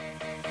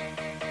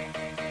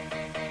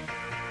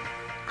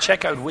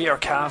Check out We Are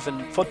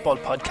Cavan football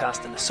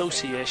podcast in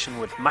association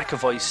with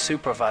McAvoy's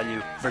Super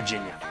Value,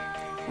 Virginia.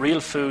 Real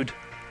food,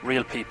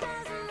 real people.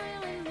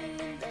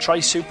 Try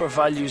Super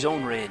Value's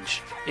own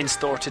range, in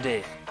store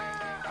today.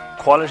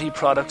 Quality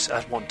products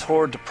at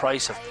 1/3 the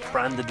price of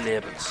branded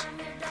labels.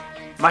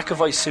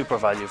 McAvoy's Super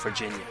Value,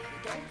 Virginia.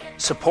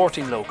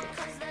 Supporting local.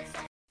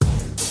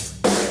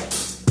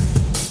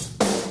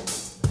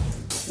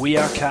 We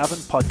Are Cavan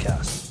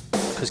podcast,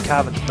 because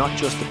Cavan's not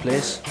just a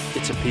place,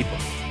 it's a people.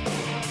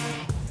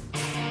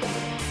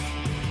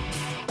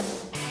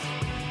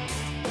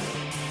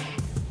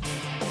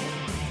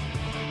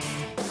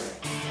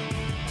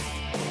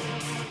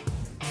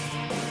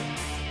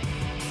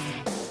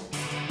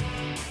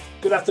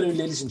 Good afternoon,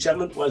 ladies and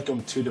gentlemen.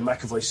 Welcome to the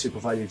McAvoy Super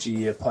Value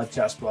GAA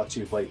podcast, brought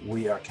to you by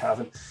We Are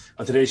Cavan.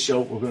 On today's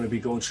show, we're going to be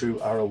going through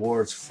our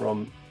awards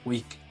from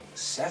week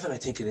 7, I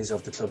think it is,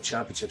 of the club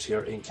championships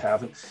here in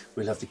Cavan.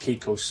 We'll have the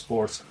Kiko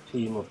Sports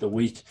Team of the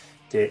Week,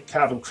 the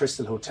Cavan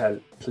Crystal Hotel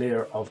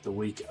Player of the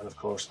Week, and of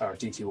course our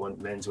DT1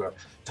 Menswear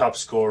Top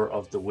Scorer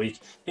of the Week.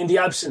 In the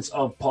absence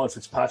of Paul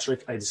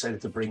Fitzpatrick, I decided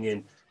to bring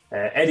in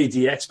Eddie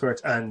the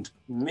Expert and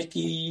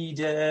Mickey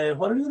the...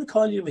 What are we going to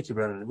call you, Mickey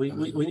Brennan? We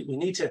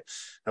need to...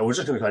 No, we're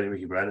just going to call you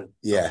Mickey Brennan.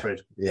 Yeah.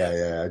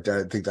 I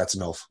don't think that's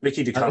enough.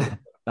 Mickey the Comic.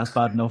 That's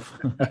bad enough.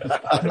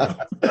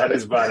 That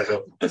is bad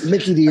enough.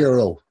 Mickey the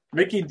Euro.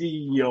 Mickey the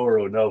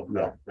Euro. No,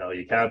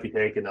 you can't be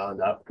taking on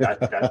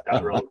that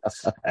role.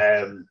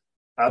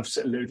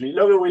 Absolutely.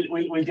 Look,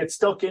 we'll get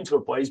stuck into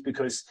it, boys,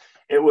 because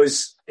it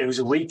was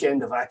a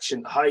weekend of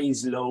action,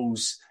 highs,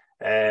 lows,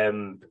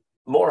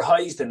 more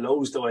highs than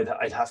lows, though,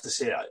 I'd have to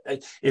say.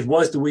 It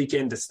was the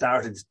weekend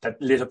that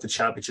lit up the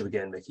championship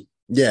again, Mickey.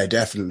 Yeah,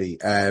 definitely.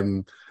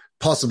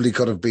 Possibly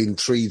could have been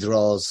 3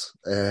 draws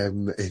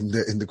in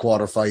the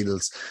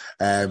quarterfinals.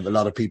 A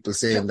lot of people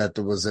saying that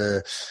there was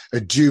a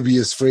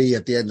dubious free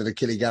at the end of the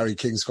Killygarry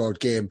Kingscourt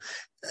game.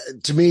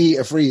 To me,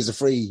 a free is a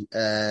free,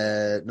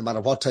 no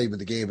matter what time of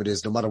the game it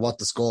is, no matter what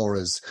the score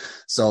is.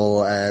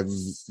 So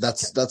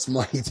that's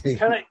my thing.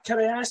 Can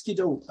I ask you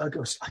though?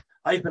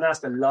 I've been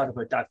asked a lot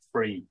about that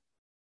free.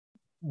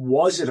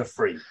 Was it a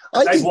free?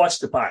 I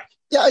watched it back.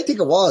 Yeah, I think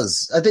it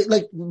was. I think,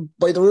 like,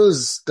 by the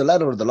rules, the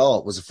letter of the law,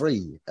 it was a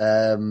free.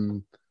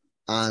 And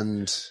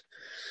it's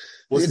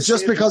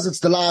just because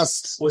it's the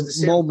last was the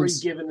same moments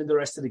free given in the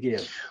rest of the game?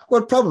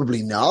 Well,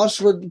 probably not.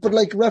 But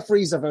like,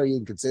 referees are very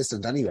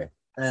inconsistent anyway.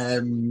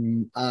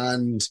 And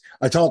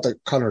I thought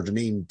that Conor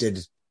Dineen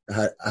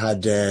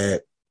had a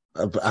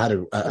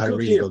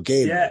really good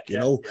game, you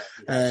know.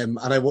 And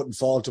I wouldn't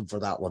fault him for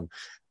that one.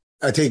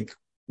 I think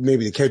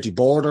maybe the county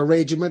board are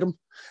raging with him.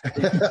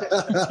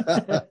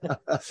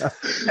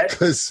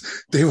 Because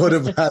they would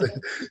have had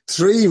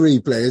 3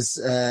 replays,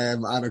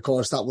 and of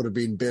course that would have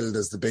been billed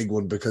as the big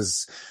one,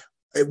 because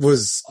it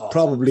was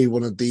probably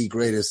one of the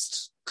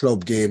greatest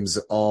club games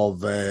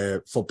of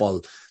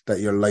football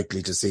that you're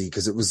likely to see,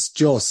 because it was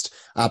just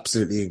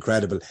absolutely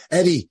incredible.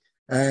 Eddie,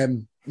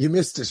 you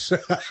missed it.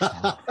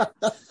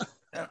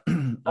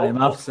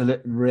 I'm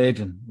absolutely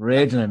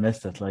raging. I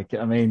missed it. Like,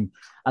 I mean,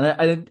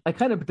 and I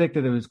kind of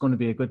predicted it was going to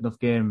be a good enough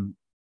game,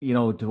 you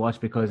know, to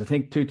watch, because I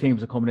think 2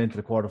 teams are coming into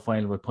the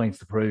quarterfinal with points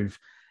to prove.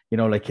 You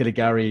know, like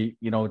Killygarry,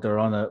 you know, they're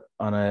on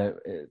a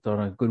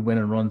good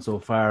winning run so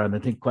far, and I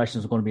think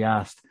questions are going to be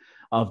asked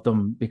of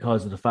them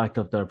because of the fact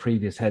of their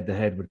previous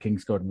head-to-head with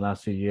Kingscourt in the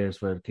last few years,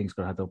 where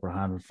Kingscourt had the upper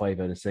hand with 5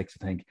 out of 6,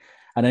 I think.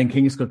 And then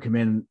Kingscourt came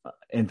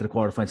into the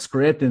quarterfinals,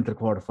 scraped into the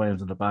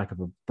quarterfinals on the back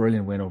of a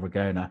brilliant win over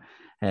Gowna.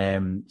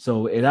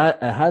 So it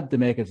had the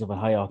makings of a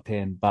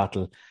high-octane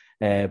battle.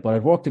 But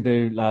I'd work to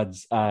do,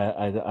 lads.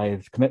 I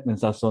had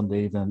commitments that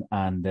Sunday evening,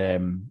 and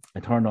I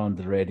turned on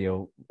the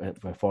radio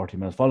for 40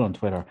 minutes, follow on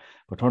Twitter,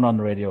 but turned on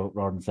the radio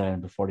rather than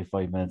saying for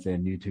 45 minutes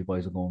in, you 2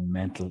 boys are going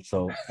mental.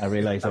 So I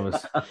realised I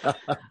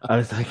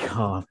was like,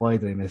 oh, why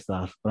did I miss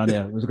that? But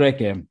anyway, it was a great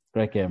game.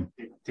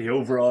 The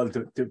overall,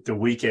 the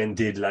weekend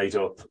did light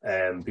up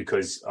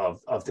because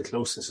of the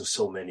closeness of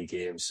so many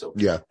games. So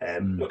yeah.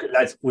 Look,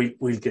 lads,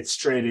 we'll get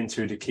straight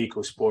into the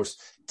Kiko Sports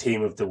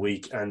Team of the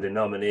Week and the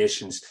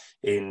nominations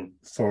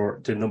for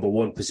the number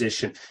 1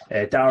 position.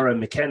 Dara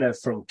McKenna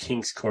from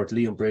Kingscourt,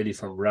 Liam Brady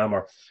from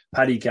Ramor,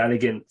 Paddy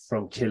Galligan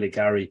from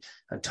Killygarry,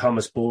 and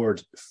Thomas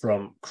Board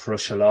from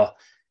Crushala.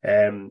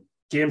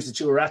 Games that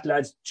you were at,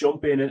 lads,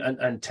 jump in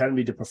and tell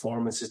me the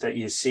performances that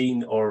you've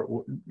seen,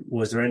 or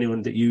was there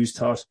anyone that you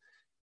thought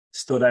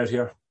stood out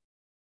here?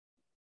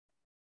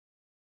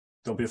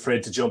 Don't be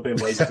afraid to jump in,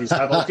 boys. If you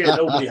have, okay,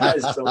 nobody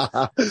has. So.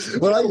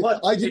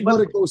 Well, I didn't want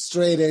to go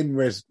straight in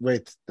with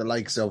the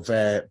likes of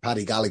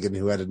Paddy Galligan,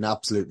 who had an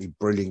absolutely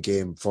brilliant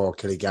game for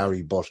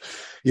Killygarry, but,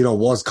 you know,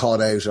 was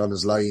caught out on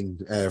his line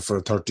for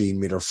a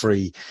 13-metre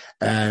free.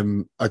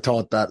 I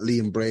thought that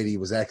Liam Brady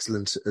was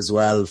excellent as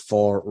well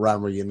for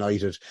Ramor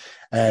United.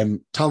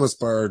 Thomas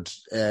Bird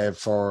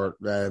for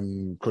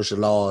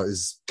Crushala,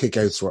 his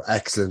kickouts were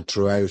excellent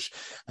throughout.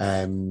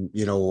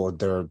 You know,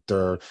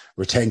 their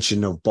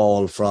retention of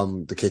ball from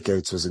the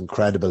kickouts was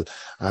incredible.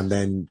 And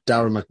then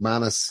Darren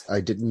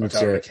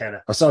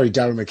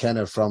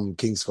McKenna from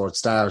Kingscourt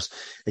Stars.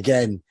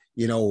 Again,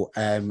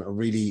 a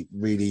really,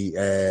 really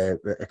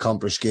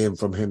accomplished game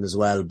from him as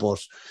well. But,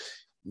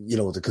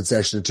 the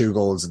concession of 2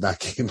 goals in that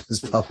game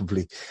is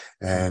probably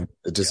a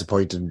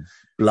disappointing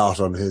blot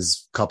on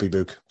his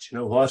copybook. Do you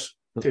know what?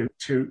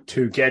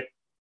 To get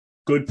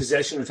good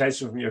possession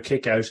attention from your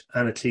kick out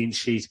and a clean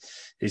sheet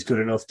is good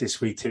enough this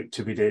week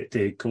to be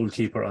the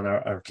goalkeeper on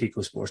our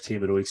Kiko Sports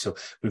team of the week. So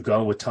we've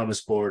gone with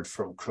Thomas Board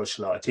from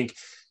Crutchlagh. I think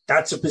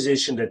that's a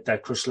position that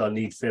Crutchlagh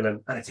need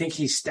filling, and I think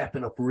he's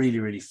stepping up really,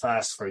 really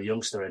fast for a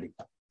youngster, Eddie.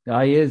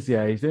 Yeah, he is.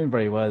 Yeah, he's doing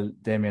very well,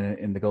 Damien,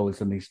 in the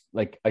goals, and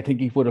I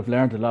think he would have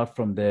learned a lot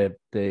from the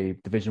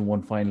Division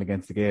 1 final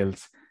against the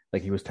Gaels.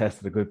 Like, he was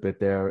tested a good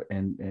bit there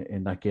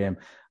in that game,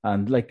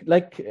 and like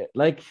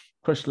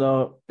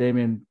Crutchlagh,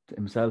 Damien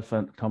himself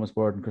and Thomas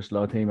Board and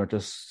Crutchlagh team are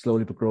just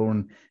slowly but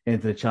growing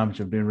into the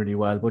championship, doing really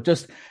well. But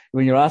just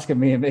when you're asking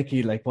me and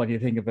Mickey, like, what do you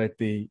think about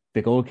the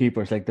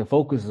goalkeepers? Like, the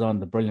focus is on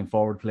the brilliant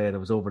forward play that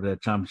was over the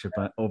championship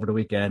over the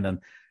weekend, and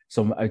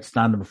some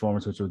outstanding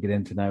performance, which we'll get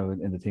into now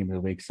in the team of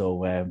the week.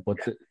 So,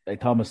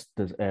 Thomas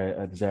is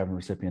a deserving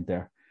recipient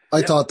there.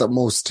 I thought that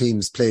most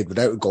teams played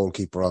without a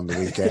goalkeeper on the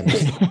weekend.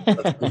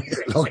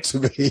 Look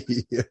to me.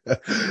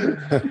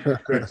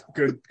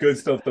 Good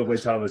stuff though by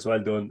Thomas.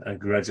 Well done,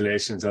 and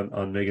congratulations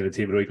on making the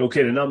team of the week.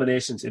 Okay, the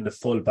nominations in the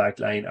full back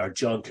line are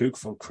John Cook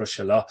from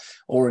Crutchlagh,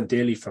 Oren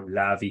Daly from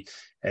Lavey,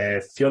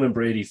 Fionnan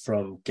Brady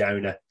from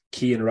Gowna,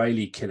 Cian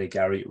Riley,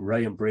 Killygarry,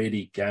 Ryan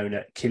Brady,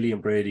 Gowna,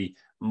 Killian Brady,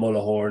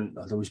 Mullahoran,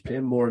 although he's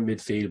playing more in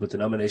midfield, but the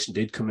nomination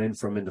did come in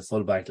from in the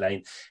full back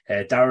line.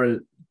 Darrell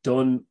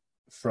Dunn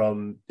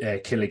from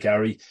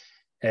Killygarry,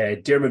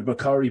 Dermot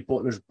McCorry,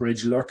 Butler's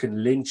Bridge,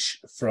 Lurkin Lynch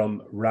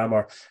from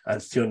Ramor,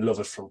 and Fionn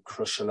Lovett from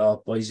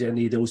Crutchlagh. Boys,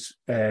 any of those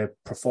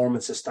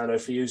performances stand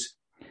out for you?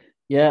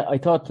 Yeah, I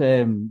thought,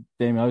 Damien,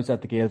 I was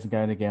at the Gaels and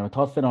Gowna game. I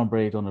thought Fionn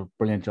Brady done a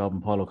brilliant job,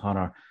 and Paul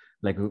O'Connor.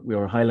 Like, we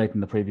were highlighting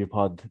the preview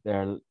pod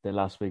there the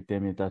last week,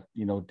 Damien, that,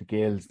 the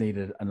Gaels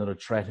needed another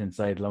threat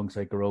inside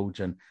alongside Garage,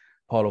 and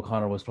Paul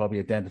O'Connor was probably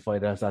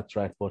identified as that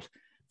threat. But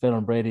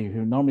Fionn Brady,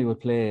 who normally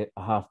would play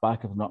a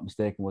half-back, if I'm not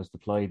mistaken, was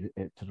deployed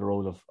to the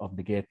role of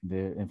negating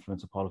the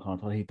influence of Paul O'Connor. I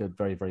thought he did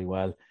very, very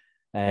well.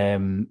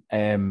 Darren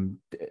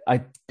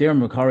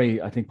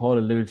McCurry, I think Paul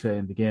alluded to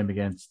in the game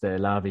against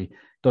Lavey,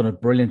 done a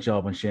brilliant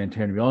job on Shane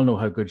Tierney. We all know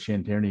how good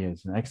Shane Tierney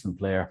is, an excellent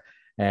player.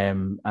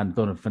 And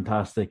done a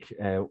fantastic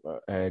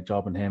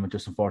job on him. It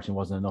just unfortunately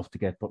wasn't enough to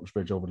get Butler's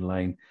Bridge over the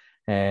line.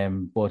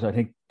 But I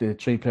think the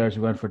 3 players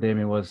we went for,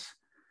 Damien, was...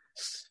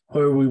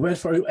 Or we went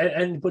for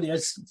anybody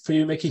else for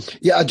you, Mickey?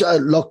 Yeah,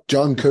 look,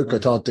 John Cook, I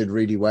thought did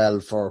really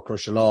well for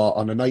Crutchlagh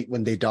on a night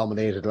when they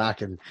dominated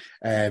Lacken.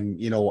 And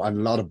a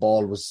lot of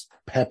ball was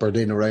peppered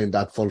in around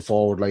that full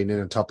forward line in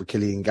on top of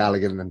Killian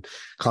Galligan and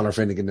Conor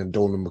Finnegan and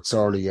Donald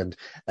McSorley. And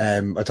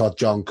I thought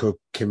John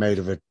Cook came out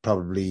of it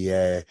probably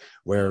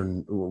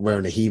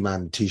wearing a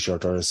He-Man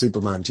t-shirt or a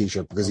Superman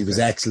t-shirt, because he was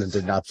excellent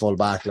in that full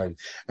back line.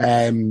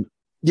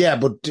 Yeah,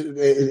 but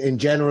in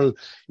general,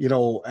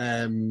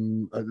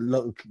 Killian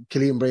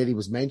Brady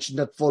was mentioned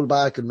at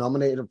fullback and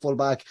nominated at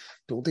fullback.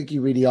 Don't think he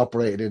really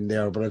operated in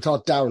there, but I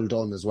thought Darrell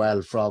Dunn as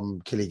well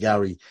from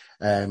Killygarry,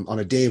 on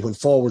a day when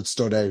forward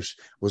stood out,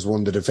 was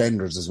one of the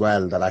defenders as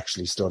well that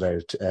actually stood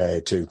out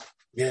too.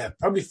 Yeah,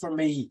 probably for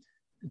me,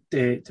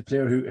 the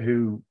player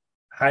who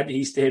had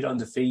he stayed on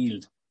the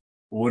field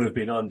would have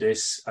been on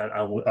this,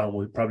 and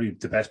was probably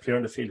the best player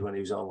on the field when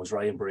he was on was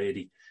Ryan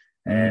Brady.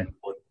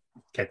 But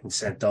getting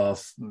sent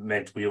off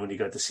meant we only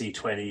got to see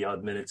 20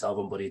 odd minutes of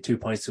him, but he had 2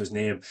 points to his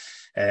name.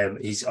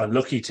 He's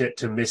unlucky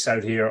to miss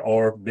out here,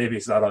 or maybe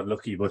it's not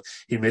unlucky, but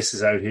he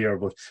misses out here.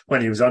 But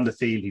when he was on the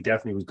field, he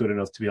definitely was good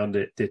enough to be on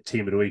the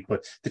team of the week.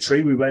 But the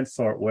 3 we went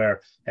for were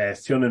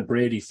Fionnan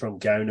Brady from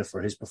Gowna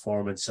for his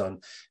performance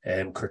on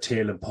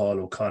Curtail and Paul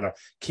O'Connor,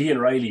 Cian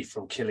Riley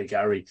from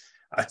Killygarry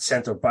at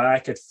centre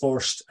back at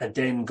first, and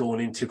then going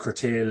into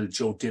Curtail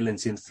Joe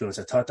Dillon's influence.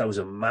 I thought that was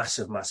a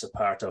massive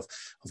part of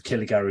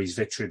Killygarry's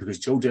victory, because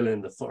Joe Dillon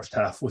in the first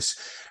half was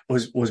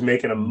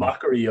making a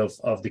mockery of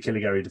the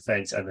Killygarry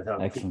defence, and I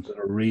thought he did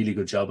a really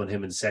good job on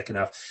him in the second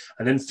half.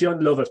 And then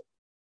Fionn Lovett,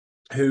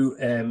 who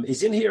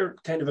is in here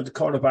kind of at the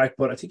cornerback,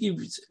 but I think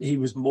he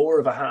was more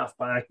of a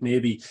half-back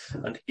maybe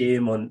on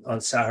game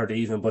on Saturday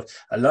evening. But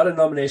a lot of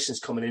nominations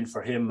coming in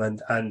for him,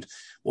 and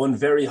one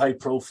very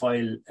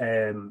high-profile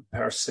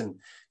person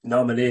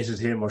nominated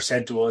him or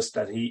said to us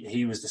that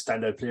he was the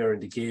standout player in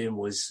the game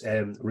was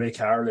Ray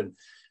Carlin.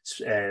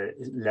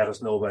 Let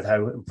us know about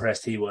how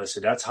impressed he was.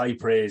 So that's high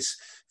praise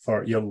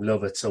for young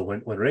Lovett. So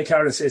when Ray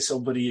Carlin says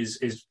somebody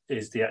is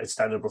the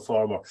standard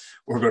performer,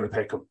 we're going to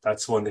pick him.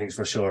 That's one thing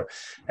for sure.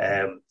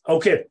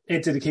 Okay,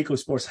 into the Kiko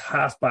Sports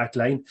half-back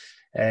line,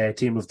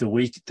 team of the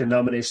week. The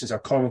nominations are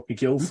Cormac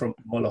McGill from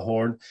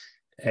Mullahoran,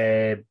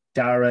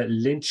 Dara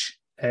Lynch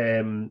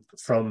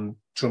from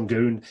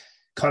Drumgoon,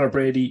 Conor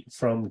Brady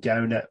from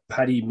Gowna,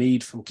 Paddy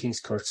Mead from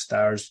Kingscourt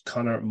Stars,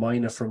 Conor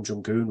Mina from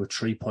Drumgoon with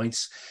 3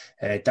 points,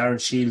 Darren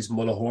Shields,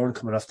 Mullahoran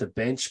coming off the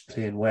bench,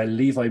 playing well,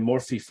 Levi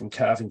Murphy from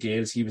Cavan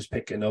Gales, he was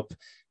picking up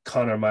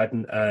Conor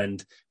Madden,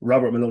 and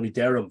Robert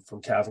Maloney-Derham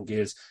from Cavan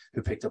Gaels,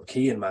 who picked up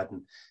Cian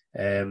Madden.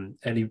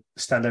 Any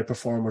standout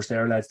performers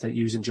there, lads, that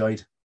you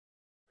enjoyed?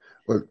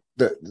 Well,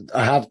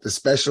 the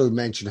special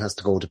mention has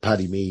to go to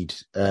Paddy Mead,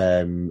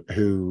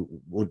 who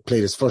would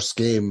play his first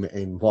game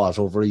in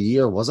over a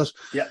year, was it?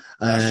 Yeah,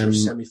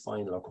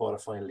 semi-final or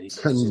quarter-final.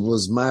 And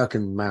was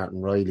marking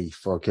Martin Riley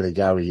for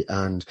Killygarry.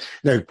 And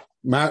now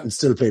Martin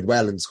still played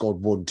well and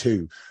scored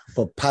 1-2,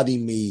 but Paddy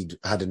Mead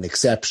had an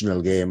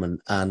exceptional game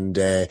and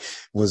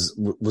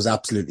was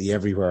absolutely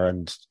everywhere.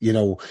 And, you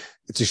know,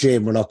 it's a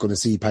shame we're not going to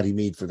see Paddy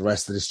Mead for the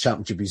rest of this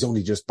championship. He's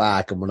only just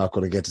back and we're not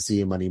going to get to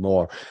see him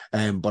anymore.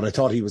 But I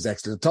thought he was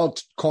excellent. I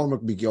thought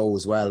Cormac McGeoch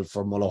as well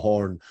for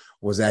Mullahoran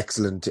was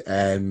excellent,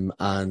 and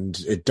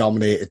it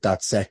dominated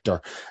that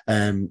sector.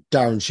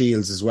 Darren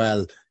Shields as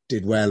well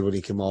did well when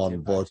he came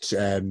on, but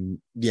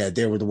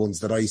they were the ones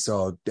that I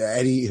saw.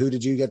 Eddie, who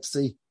did you get to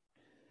see?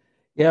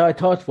 Yeah, I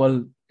thought,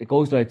 well, it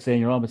goes without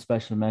saying, you're on with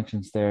special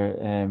mentions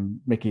there,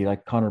 Mickey.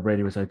 Like, Conor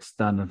Brady was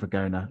outstanding for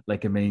Gowna.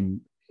 Like, I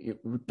mean,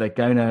 like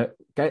Gowna,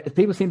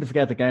 people seem to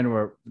forget that Gowna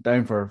were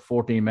down for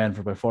 14 men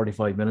for about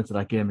 45 minutes of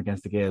that game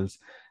against the Gaels,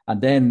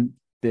 and then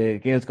the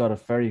Gaels got a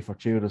very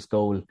fortuitous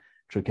goal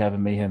through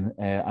Kevin Meehan,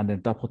 and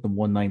then that put them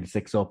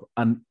 1-9-6 up.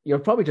 And you're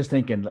probably just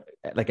thinking,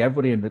 like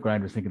everybody in the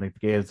ground was thinking, like,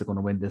 the Gaels are going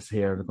to win this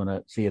here, they're going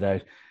to see it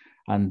out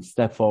and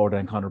step forward.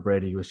 And Conor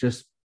Brady was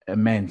just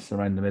immense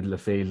around the middle of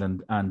the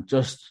field and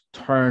just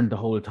turned the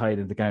whole tide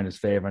into Gowna's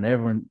favour, and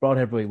everyone brought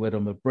everybody with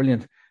him. A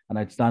brilliant and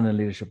outstanding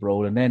leadership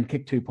role, and then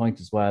kicked 2 points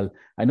as well.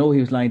 I know he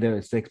was lined out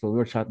at 6, but we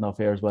were chatting off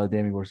air as well,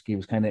 Damien, where he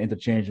was kind of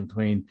interchanging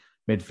between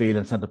midfield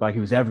and centre back. He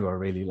was everywhere,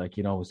 really, like,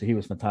 you know, so he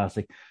was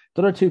fantastic.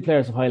 The other two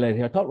players I've highlighted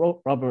here, I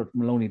thought Robert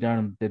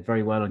Maloney-Derham did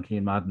very well on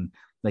Cian Madden.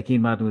 Like,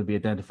 Cian Madden would be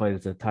identified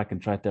as an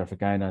attacking threat there for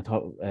Gowna. I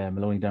thought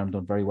Maloney-Derham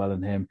done very well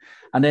on him.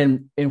 And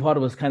then in what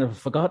was kind of a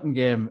forgotten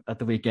game at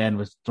the weekend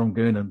was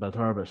Drumgoon and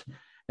Belturbet,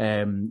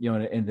 you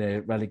know, in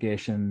the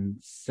relegation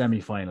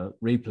semi-final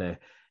replay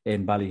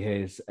in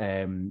Ballyhaise.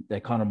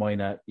 Conor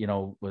Moyna, you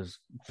know,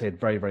 played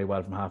very, very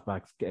well from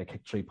half-back,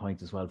 kicked 3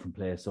 points as well from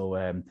play.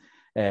 So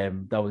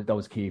that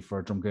was key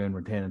for Drumgoon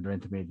retaining their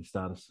intermediate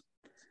status.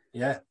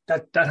 Yeah,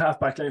 that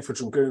half-back line for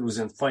Drumgoon was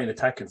in fine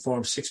attacking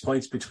form. 6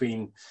 points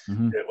between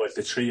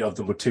the three of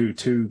them, with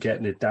two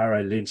getting it,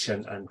 Dara Lynch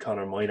and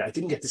Conor Moyna. I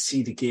didn't get to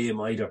see the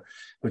game either,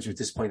 which was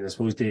disappointing. I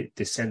suppose they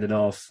sending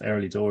off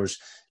early doors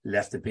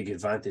left a big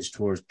advantage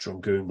towards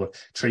Drumgoon, but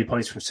 3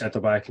 points from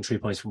centre-back and 3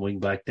 points from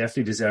wing-back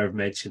definitely deserve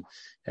mention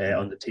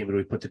on the team of the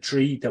week. But the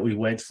three that we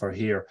went for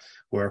here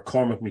were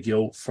Cormac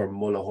McGeoch from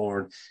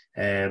Mullahoran,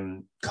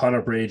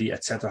 Conor Brady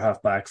at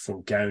centre-half-back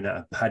from Gowna,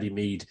 and Paddy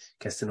Mead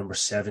gets the number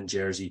 7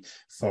 jersey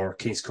for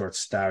Kingscourt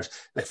Stars.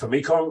 Like, for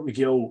me, Cormac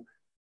McGeoch,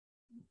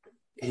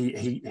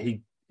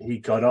 he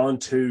got on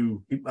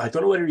to, I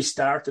don't know whether he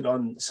started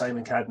on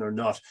Simon Cadden or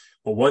not,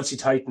 but once he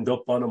tightened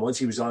up on him, once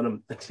he was on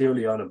him, and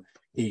clearly on him,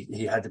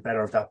 he had the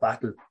better of that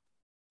battle.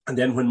 And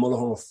then when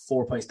Mullahoran were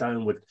 4 points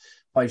down with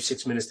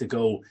 5-6 minutes to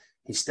go,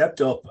 he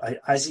stepped up,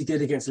 as he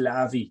did against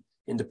Lavey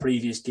in the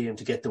previous game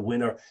to get the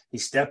winner. He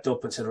stepped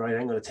up and said, right,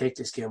 I'm going to take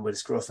this game with a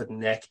scruff at the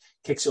neck,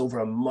 kicks over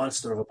a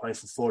monster of a point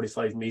from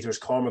 45 metres.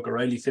 Cormac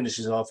O'Reilly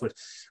finishes off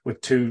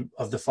with 2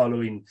 of the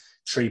following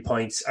 3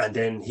 points, and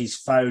then he's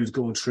fouled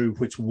going through,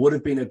 which would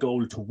have been a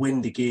goal to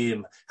win the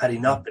game had he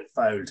not been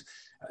fouled.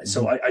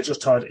 So I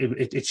just thought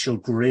it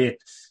showed great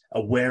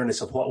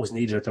awareness of what was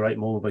needed at the right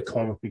moment by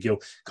Cormac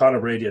McGeoch.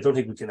 Conor Brady, I don't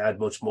think we can add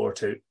much more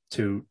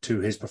to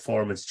his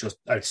performance, just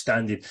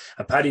outstanding.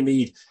 And Paddy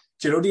Mead,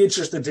 do you know the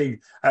interesting thing?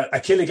 A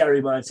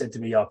Killygarry man said to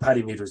me,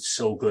 Paddy Mead was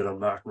so good on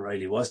Martin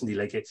Riley, wasn't he?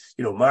 Like, you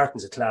know,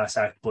 Martin's a class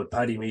act, but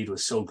Paddy Mead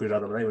was so good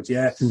on him. And I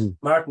went,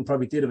 Martin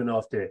probably did have an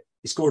off day.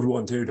 He scored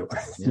 1-2 though.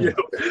 Yeah. You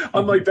know,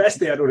 on my best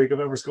day, I don't think I've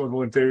ever scored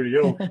 1-2.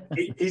 You know,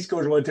 he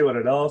scored 1-2 on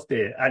an off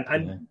day,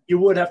 and you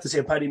would have to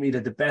say Paddy Mead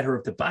had the better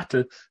of the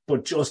battle,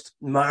 but just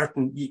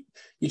Martin, you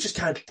just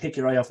can't take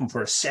your eye off him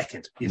for a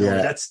second. You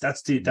know, that's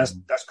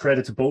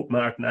credit to both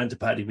Martin and to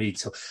Paddy Mead.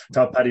 So I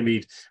thought Paddy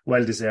Mead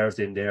well deserved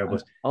in there.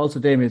 But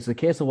also, Damien, it's a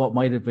case of what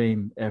might have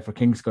been for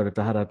Kingscourt if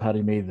they had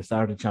Paddy Mead at the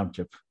start of the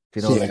championship.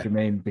 You know, like I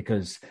mean,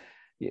 because.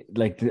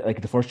 Like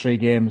the first 3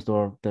 games,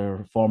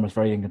 their form was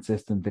very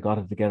inconsistent. They got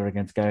it together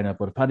against Gowna,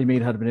 but if Paddy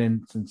Mead had been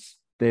in since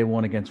day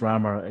one against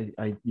Rammer,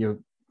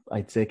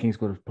 I'd say Kings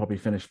could have probably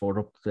finished 4th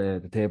up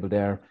the table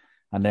there,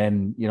 and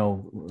then, you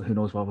know, who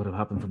knows what would have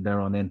happened from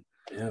there on in.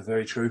 Yeah,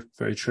 very true,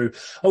 very true.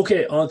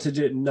 Okay, on to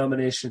the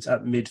nominations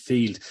at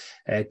midfield.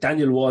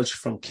 Daniel Walsh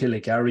from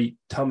Killygarry,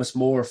 Thomas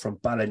Moore from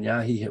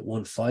Ballinyahi hit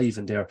 1-5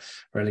 in their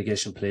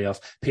relegation playoff.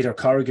 Peter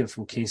Corrigan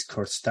from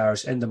Kingscourt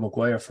Stars, Enda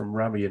Maguire from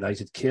Rammer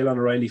United, Caelan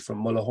O'Reilly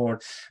from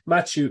Mullahoran,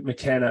 Matthew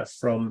McKenna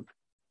from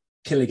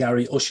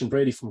Killygarry, Oisin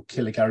Brady from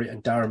Killygarry,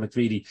 and Darren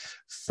McVeety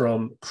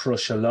from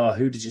Crushala.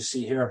 Who did you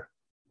see here?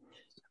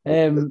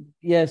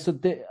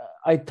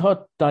 I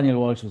thought Daniel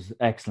Walsh was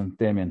excellent,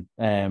 Damien.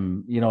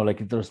 You know,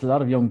 like, there's a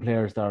lot of young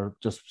players that are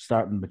just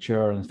starting to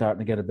mature and starting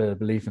to get a bit of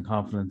belief and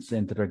confidence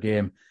into their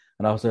game.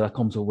 And obviously that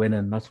comes with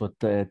winning. That's what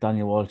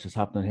Daniel Walsh is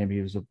happening to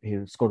him.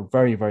 He scored a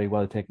very, very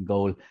well taken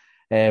goal.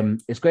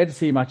 It's great to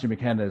see Matthew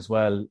McKenna as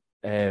well,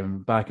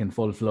 back in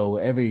full flow.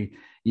 Every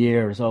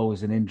year is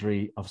always an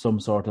injury of some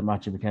sort at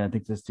Matthew McKenna. I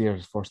think this year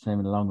is the first time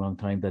in a long, long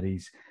time that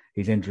he's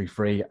injury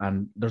free,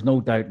 and there's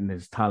no doubt in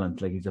his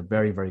talent. Like, he's a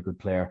very, very good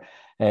player.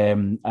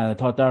 And I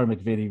thought Darren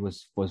McVitie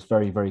was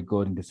very, very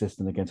good and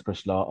consistent against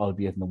Crosserlough,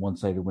 albeit in a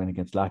one-sided win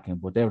against Lacken.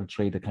 But they were the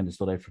three that kind of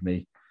stood out for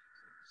me.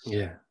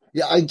 Yeah,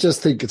 I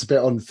just think it's a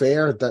bit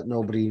unfair that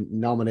nobody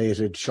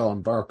nominated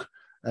Sean Burke.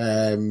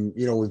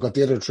 We've got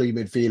the other three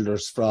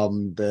midfielders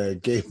from the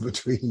game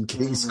between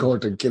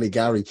Kingscourt and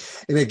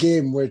Killygarry in a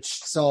game which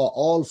saw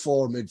all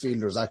four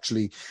midfielders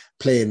actually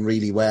playing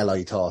really well,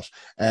 I thought.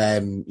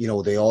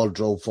 They all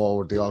drove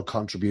forward, they all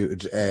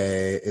contributed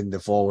in the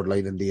forward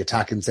line and the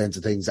attacking sense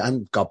of things,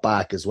 and got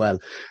back as well.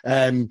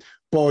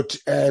 But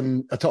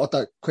I thought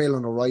that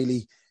Quaylen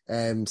O'Reilly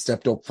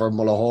stepped up for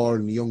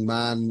Mullahoran, young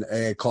man,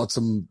 caught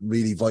some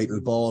really vital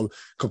ball,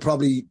 could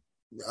probably,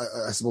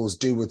 I suppose,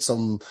 do with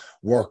some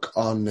work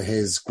on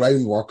his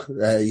groundwork.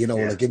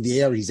 Like in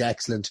the air, he's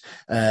excellent.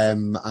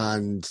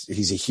 And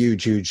he's a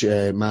huge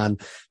man.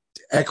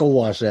 Echo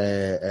what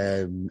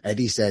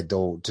Eddie said,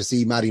 though, to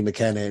see Matty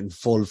McKenna in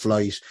full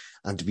flight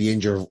and to be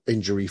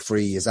injury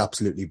free is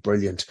absolutely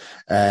brilliant.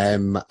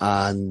 Peter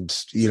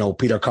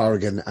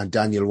Corrigan and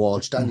Daniel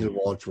Walsh. Daniel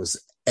Walsh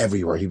was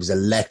everywhere. He was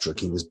electric.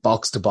 He was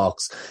box to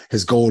box.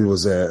 His goal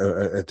was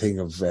a thing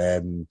of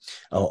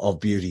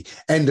beauty.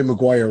 Enda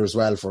Maguire as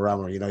well for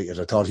Ramor United.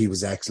 I thought he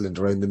was excellent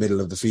around the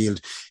middle of the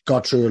field.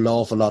 Got through an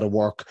awful lot of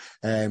work.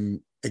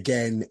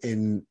 Again,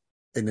 in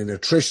an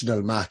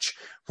attritional match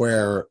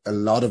where a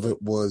lot of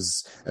it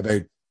was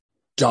about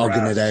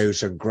dogging it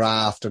out and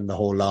graft and the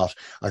whole lot.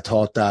 I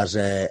thought that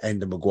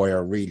Enda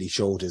Maguire really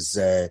showed his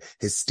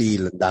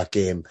steel in that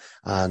game,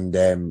 and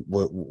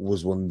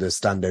was one of the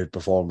standout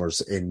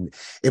performers in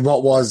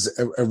what was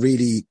a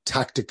really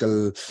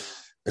tactical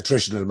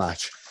attritional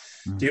match.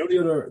 The only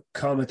other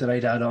comment that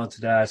I'd add on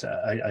to that,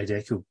 I'd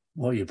echo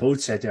what you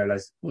both said there,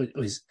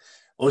 was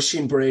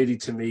Oisín Brady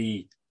to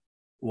me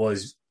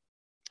was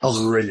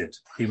brilliant.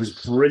 He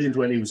was brilliant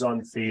when he was on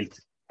the field.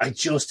 I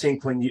just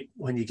think when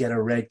you get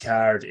a red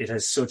card, it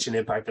has such an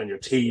impact on your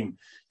team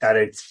that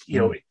it's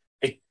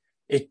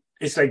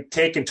it's like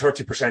taking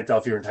 30%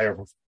 off your entire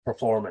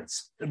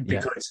performance,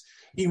 because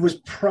he was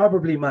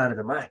probably man of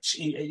the match.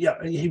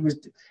 He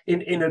was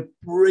in a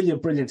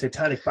brilliant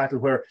titanic battle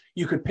where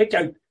you could pick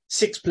out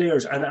 6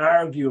 players and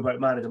argue about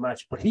man of the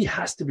match, but he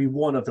has to be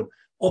one of them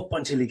up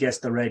until he gets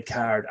the red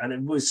card, and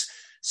it was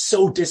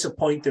so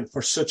disappointing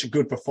for such a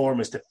good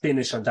performance to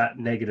finish on that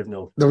negative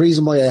note. The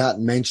reason why I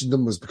hadn't mentioned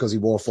him was because he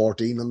wore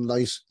 14 on the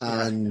night,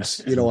 and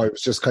I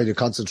was just kind of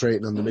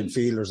concentrating on the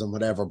midfielders and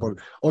whatever. But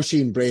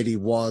Oisín Brady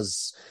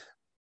was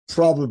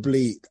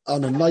probably,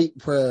 on a night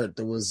where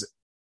there was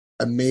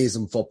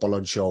amazing football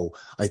on show,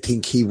 I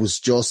think he was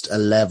just a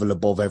level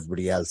above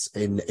everybody else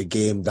in a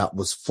game that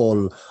was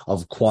full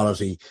of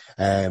quality,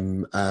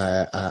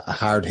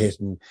 hard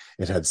hitting.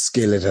 It had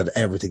skill, it had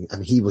everything,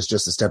 and he was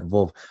just a step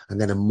above. And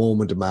then a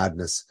moment of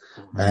madness.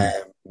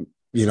 They'd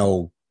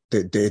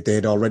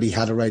already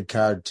had a red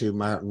card to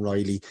Martin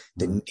Riley.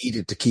 They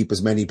needed to keep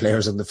as many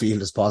players on the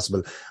field as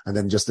possible, and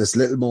then just this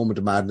little moment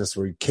of madness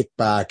where he kicked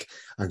back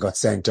and got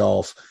sent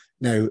off.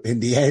 Now,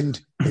 in the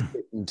end, it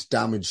didn't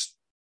damage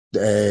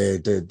the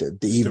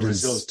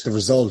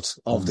result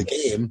of the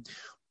game,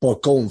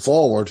 but going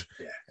forward,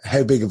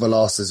 how big of a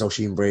loss is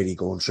Oisín Brady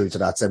going through to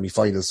that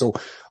semi-final? So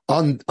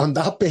on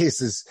that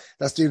basis,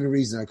 that's the only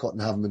reason I couldn't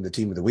have him in the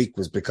team of the week,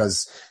 was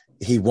because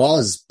he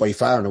was by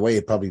far and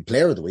away probably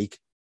player of the week,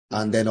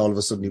 and then all of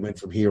a sudden he went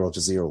from hero to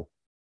zero.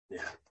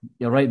 Yeah,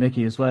 you're right,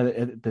 Mickey, as well.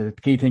 The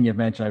key thing you've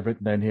mentioned, I've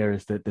written down here,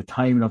 is the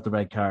timing of the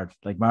red card.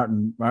 Like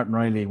Martin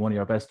Riley, one of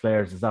your best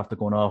players, is after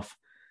going off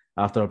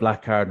after a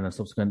black card and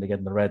subsequently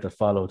getting the red that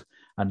followed,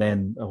 and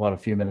then a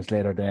few minutes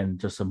later, then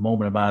just a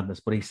moment of madness.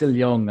 But he's still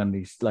young, and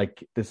he's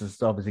like, this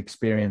is obviously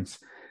experience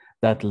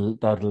that'll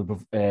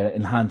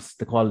enhance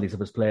the qualities of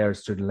his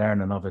players through the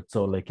learning of it.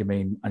 So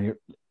and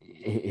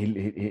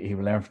he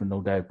will learn from it,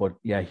 no doubt. But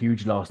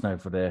huge loss now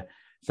for the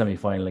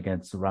semi-final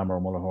against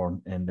Ramor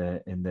Mullahoran in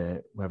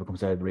the whoever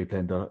comes out of the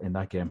replay in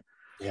that game.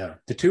 Yeah,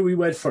 the two we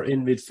went for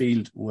in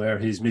midfield were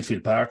his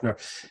midfield partner,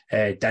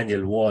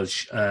 Daniel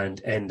Walsh,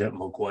 and Enda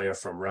Maguire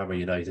from Ramor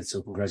United.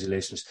 So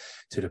congratulations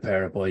to the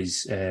pair of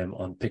boys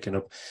on picking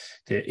up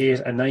the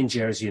 8 and 9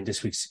 jersey in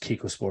this week's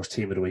Kiko Sports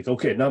Team of the Week.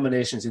 Okay,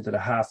 nominations into the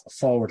half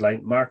forward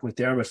line: Mark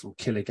McDermott from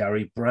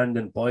Killygarry,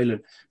 Brandon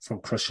Boylan from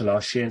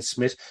Crosserlough, Shane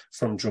Smith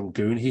from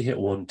Drumgoon, he hit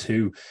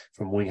 1-2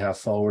 from wing half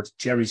forward,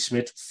 Jerry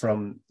Smith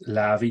from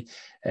Lavey,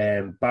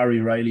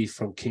 Barry Riley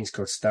from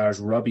Kingscourt Stars,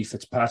 Robbie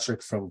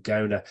Fitzpatrick from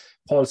Gowna,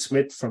 Paul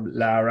Smith from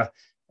Lara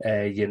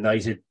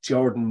United,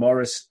 Jordan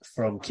Morris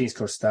from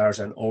Kingscourt Stars,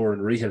 and Oren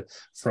Rehil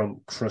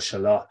from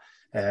Crosserlough.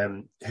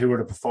 Who were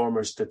the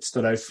performers that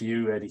stood out for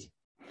you, Eddie?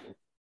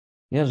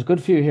 Yeah, there's a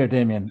good few here,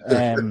 Damien.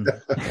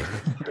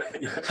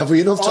 Have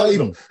we enough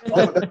time?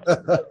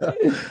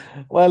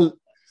 Well,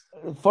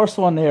 first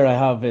one here I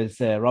have is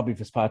Robbie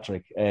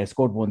Fitzpatrick.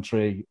 Scored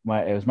 1-3.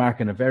 It was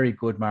marking a very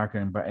good marker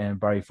in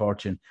Barry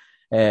Fortune.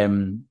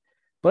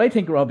 But I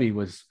think Robbie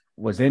was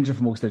injured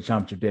for most of the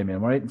championship, Damien.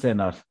 Am I right in saying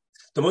that?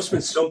 There must have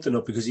been something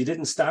up because he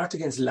didn't start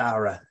against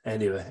Lara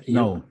anyway.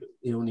 No.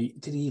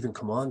 Did he even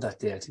come on that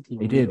day? I think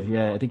he did.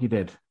 Yeah, I think he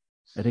did.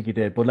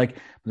 But like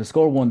the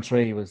score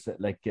 1-3 was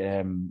like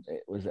it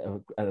was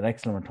an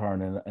excellent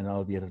return and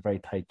albeit a very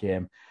tight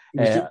game.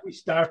 We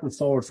starting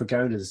forward for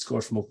Gowda that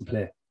scored from open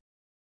play.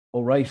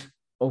 Oh right,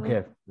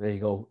 okay, there you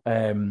go.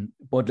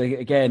 But like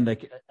again,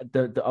 like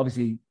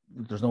obviously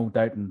there's no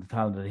doubt in the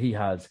talent that he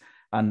has,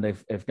 and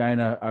if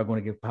Gowda are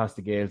going to get past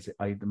the Gales,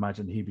 I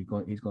imagine he's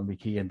going to be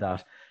key in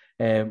that.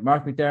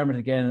 Mark McDermott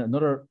again,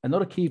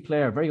 another key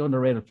player, very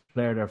underrated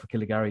player there for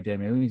Killygarry.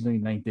 Damien, he's only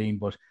 19,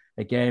 but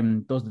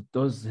again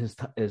does his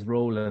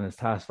role and his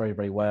task very,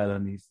 very well,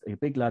 and he's a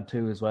big lad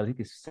too as well. I think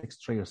he's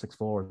 6'3" or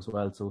 6'4" as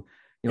well. So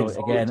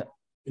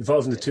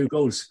involved in the 2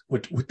 goals.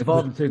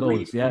 Involved in 2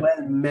 goals, yeah.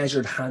 Well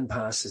measured hand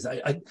passes.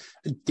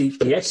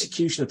 The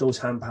execution of those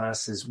hand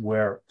passes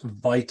were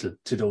vital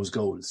to those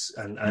goals,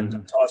 and I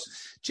thought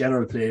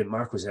general play,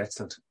 Mark was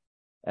excellent.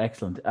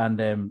 Excellent,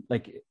 and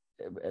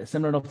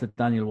similar enough to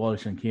Daniel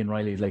Walsh and Cian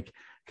Riley, like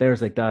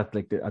players like that,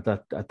 like at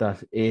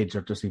that age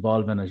are just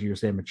evolving, as you were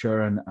saying,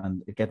 maturing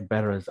and getting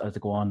better as they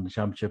go on in the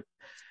championship.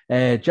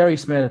 Jerry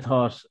Smith, I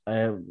thought,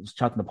 was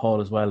chatting to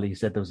Paul as well. He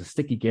said there was a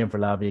sticky game for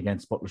Lavey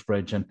against Butler's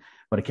Bridge, and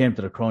when it came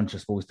to the crunch, I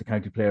suppose the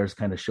county players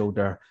kind of showed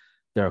their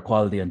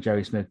quality, and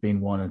Jerry Smith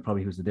being one, and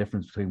probably was the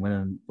difference between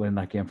winning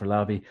that game for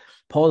Lavey.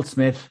 Paul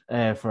Smith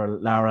for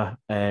Lara,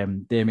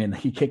 Damien,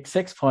 he kicked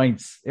 6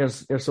 points.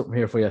 Here's something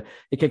here for you.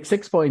 He kicked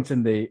 6 points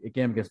in the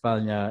game against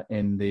Ballina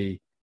in the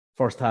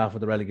first half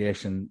of the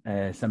relegation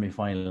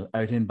semi-final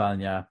out in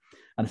Ballina,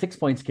 and 6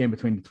 points came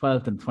between the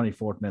 12th and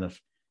 24th minute.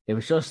 It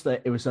was just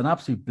it was an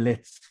absolute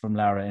blitz from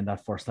Lara in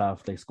that first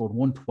half. They scored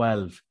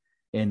 112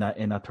 in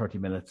that 30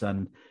 minutes,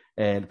 and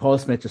Paul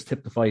Smith just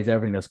typifies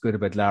everything that's good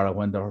about Lara.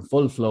 When they're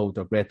full flow,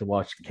 they're great to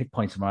watch. Kick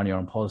points from anywhere,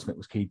 and Paul Smith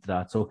was key to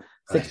that. So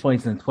 6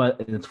 points in a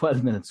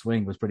 12-minute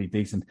swing was pretty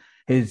decent.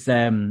 His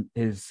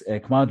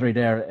commandery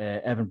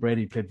there, Evan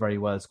Brady, played very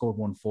well. Scored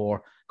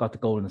 1-4, got the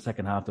goal in the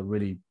second half to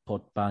really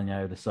put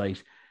Ballina out of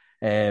sight.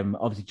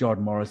 Obviously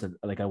Jordan Morris,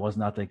 I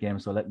wasn't at that game,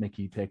 so let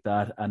Mickey take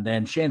that. And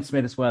then Shane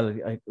Smith as well,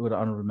 I would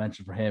honourable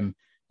mention for him.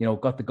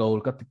 Got the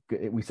goal.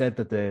 We said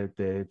that the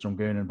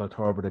Drumgoon and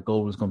Baltorba, the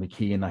goal was going to be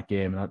key in that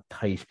game, and that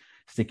tight,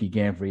 sticky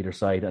game for either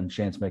side. And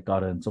Shane Smith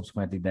got it, and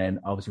subsequently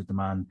then, obviously with the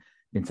man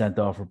being sent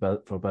off for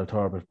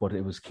Baltorba, but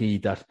it was key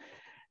that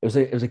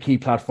it was a key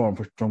platform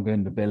for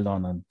Drumgoon to build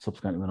on, and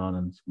subsequently went on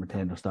and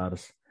retained their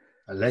status.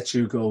 I'll let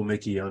you go,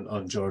 Mickey,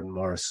 on Jordan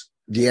Morris.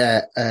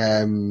 Yeah,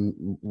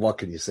 what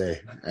can you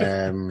say?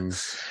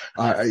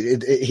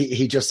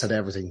 He just had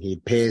everything. He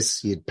had pace,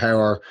 he had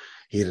power,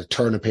 he had a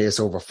turn of pace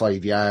over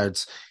 5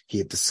 yards, he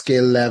had the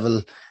skill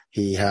level,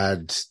 he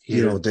had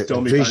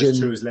the vision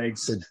through his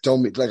legs. The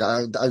dummy,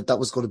 that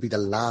was going to be the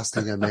last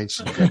thing I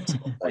mentioned. I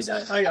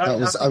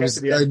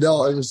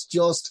know, it was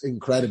just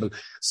incredible.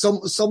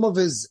 Some of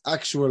his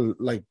actual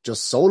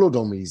just solo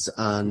dummies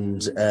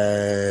and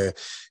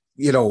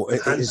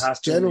his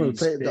general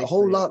play, the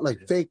whole lot,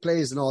 fake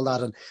plays and all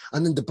that, and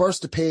then the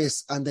burst of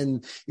pace, and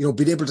then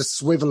being able to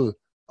swivel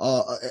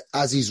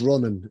as he's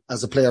running,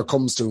 as a player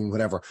comes to him,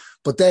 whatever.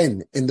 But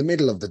then in the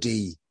middle of the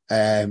D,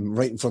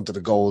 right in front of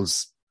the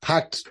goals,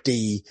 packed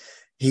D,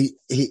 he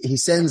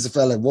sends the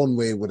fella one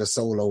way with a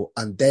solo,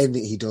 and then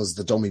he does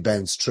the dummy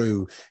bounce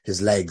through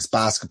his legs,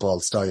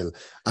 basketball style,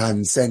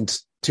 and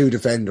sent 2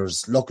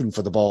 defenders looking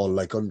for the ball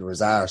under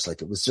his arse.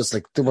 It was just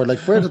they were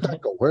where did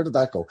that go? Where did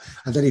that go?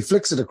 And then he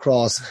flicks it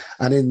across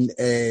and in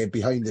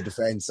behind the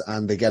defense,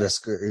 and they get a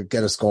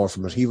score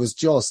from it. He was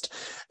just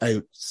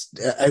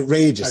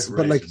outrageous.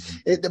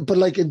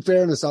 But in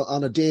fairness,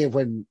 on a day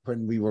when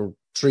we were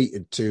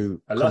treated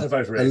to a lot of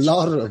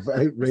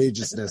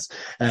outrageousness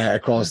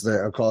across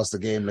the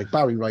game.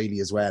 Barry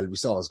Riley as well, we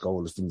saw his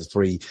goal from the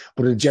free,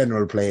 but in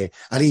general play,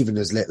 and even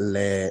his little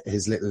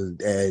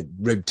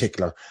rib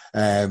tickler,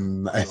 that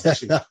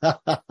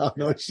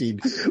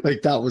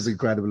was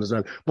incredible as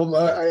well. But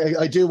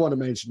I do want to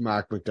mention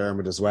Mark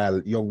McDermott as well,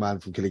 young man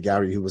from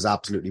Killygarry who was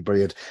absolutely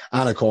brilliant,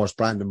 and of course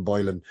Brandon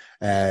Boylan,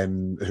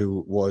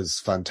 who was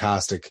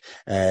fantastic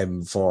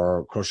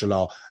for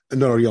Crusherlaw.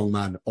 Another young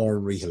man,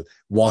 Oran Rehal.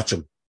 Watch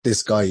him.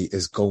 This guy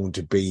is going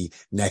to be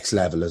next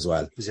level as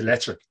well. He's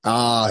electric.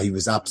 He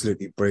was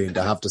absolutely brilliant,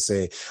 I have to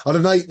say. On a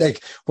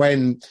night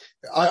when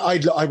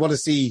I want to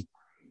see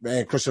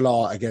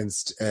Crusherlaw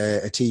against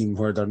a team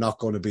where they're not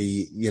going to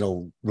be,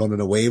 running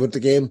away with the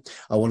game.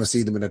 I want to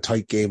see them in a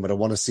tight game, but I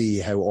want to see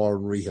how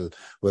Oran Rehal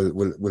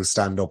will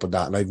stand up in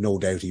that, and I've no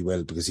doubt he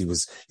will, because he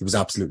was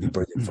absolutely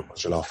brilliant for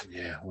Crusherlaw.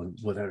 Yeah,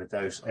 without a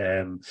doubt.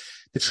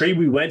 The 3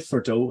 we went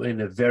for, though,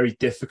 in a very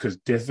difficult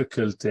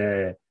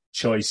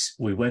choice,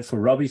 we went for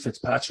Robbie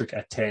Fitzpatrick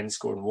at 10,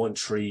 scoring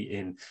 1-3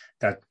 in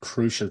that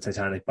crucial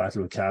titanic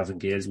battle with Cavan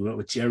Gales. We went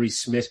with Jerry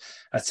Smith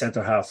at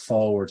centre half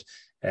forward,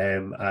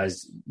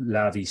 as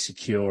Lavi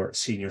secure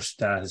senior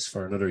status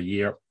for another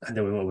year. And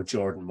then we went with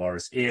Jordan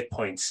Morris, 8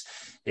 points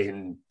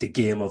in the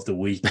game of the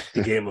week,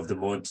 the game of the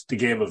month, the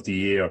game of the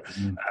year,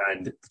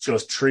 and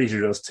just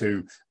treated us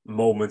to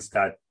moments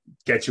that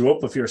get you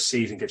up off your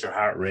seat and get your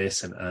heart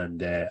racing, and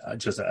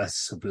just a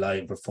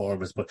sublime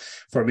performance. But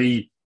for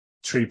me,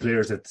 3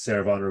 players that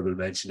deserve honourable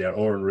mention there.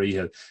 Oren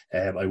Rehill,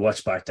 I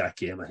watched back that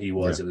game and he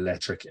was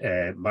electric.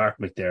 Mark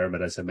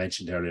McDermott, as I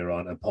mentioned earlier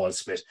on, and Paul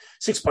Smith,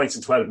 6 points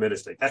in 12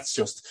 minutes. Like, that's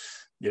just,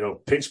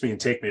 pinch me and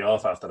take me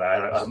off after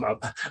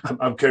that.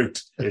 I'm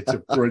cooked. It's a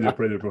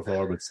brilliant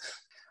performance.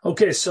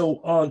 Okay,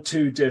 so on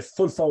to the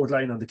full forward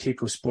line on the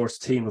Kiko Sports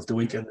Team of the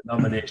Week, and the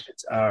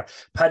nominations are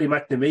Paddy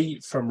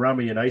McNamee from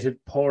Ramsey United,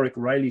 Pádraig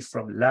Riley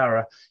from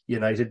Lara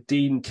United,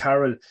 Dean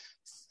Carroll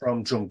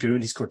from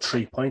Drumgoon. He scored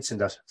 3 points in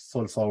that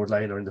full forward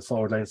line, or in the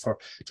forward line for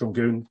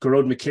Drumgoon.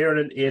 Garrod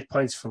McKiernan, 8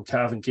 points from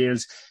Cavan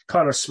Gales.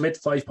 Connor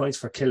Smith, 5 points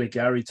for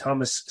Killygarry.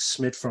 Thomas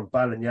Smith from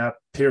Ballinya.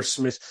 Pierce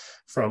Smith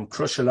from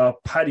Crushala.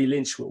 Paddy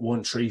Lynch with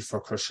 1-3 for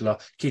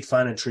Crushala. Keith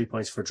Fannin, 3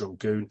 points for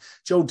Drumgoon.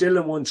 Joe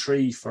Dillon,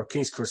 1-3 for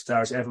Kingscourt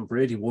Stars. Evan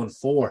Brady,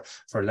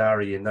 1-4 for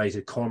Lara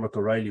United. Cormac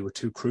O'Reilly with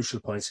 2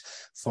 crucial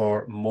points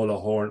for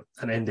Mullahoran.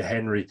 And Enda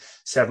Henry,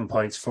 7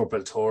 points for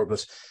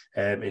Belturbet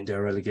in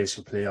their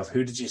relegation playoff.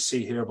 Who did you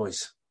see here,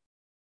 boys?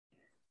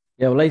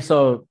 Yeah, well, I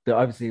saw,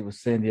 obviously it was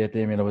saying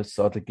Damien, I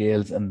saw the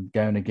Gales and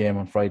Gowna game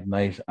on Friday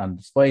night, and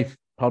despite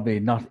probably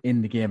not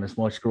in the game as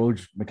much,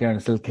 Garrod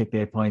McKiernan still kicked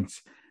 8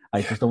 points.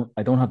 I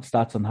don't have the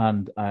stats on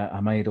hand.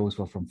 How many of those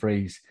were from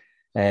frees?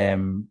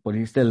 But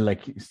he's still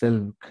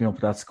coming up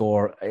with that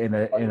score in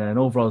an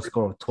overall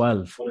score of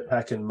 12.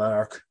 Pack and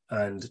mark,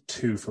 and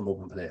 2 from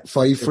open play.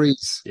 5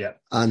 frees. Yeah.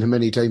 And how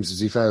many times has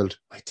he fouled?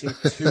 I think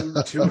 2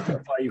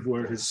 to 5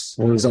 were his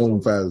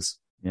own fouls.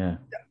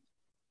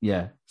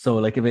 Yeah.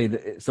 So 8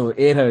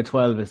 out of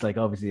 12 is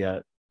obviously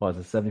a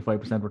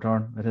 75%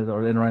 return, it is,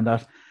 or in around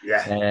that.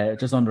 Yeah.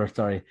 Just under,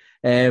 sorry.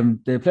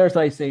 The players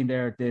I seen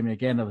there, Damien,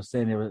 again, I was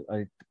saying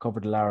I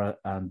covered the Lara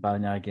and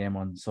Ballinya game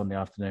on Sunday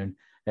afternoon.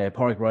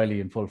 Pádraig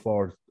Riley in full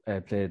forward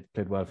played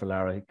well for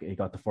Lara. He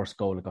got the first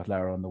goal. It got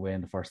Lara on the way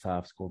in the first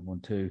half, scored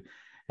 1-2.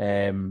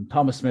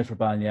 Thomas Smith for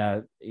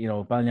Ballinya.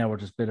 Ballinya were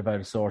just a bit out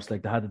of sorts. They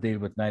had to deal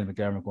with Niall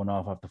McDermott going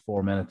off after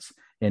 4 minutes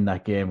in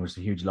that game, which was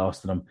a huge loss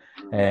to them.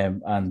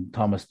 And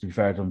Thomas, to be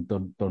fair to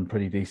him, done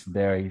pretty decent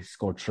there. He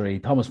scored 3.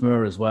 Thomas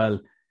Moore as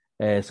well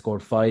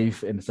scored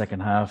 5 in the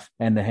second half.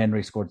 Enda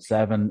Henry scored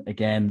 7.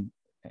 Again,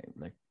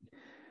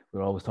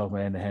 we're always talking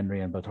about Enda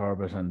Henry and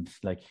Belturbet, and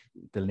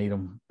they'll need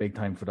him big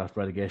time for that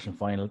relegation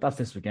final. That's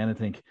this weekend, I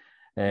think,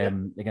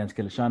 against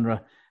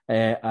Killashandra.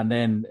 And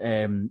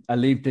then I'll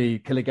leave the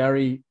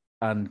Killygarry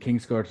and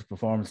Kingscourt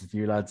performances to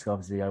you lads.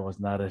 Obviously, I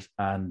wasn't at it.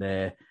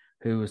 And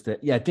who was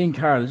Dean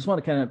Carroll. I just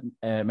want to kind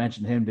of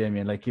mention him,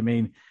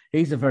 Damien.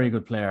 He's a very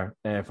good player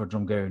for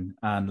Drumgoon,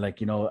 and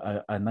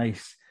a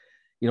nice,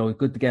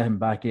 good to get him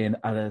back in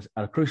at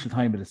a crucial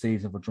time of the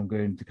season for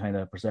Drumgoon to kind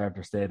of preserve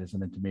their status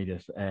in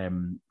intermediate.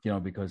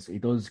 Because he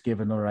does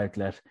give another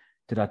outlet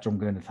to that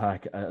Drumgoon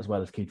attack, as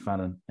well as Keith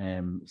Fannin.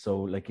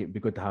 So it'd be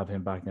good to have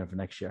him back there for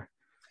next year.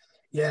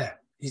 Yeah,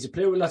 he's a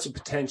player with lots of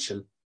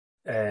potential.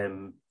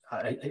 And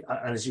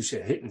as you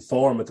say, hitting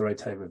form at the right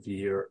time of the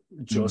year,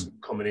 just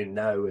coming in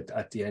now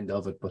at the end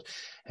of it. But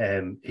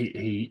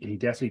he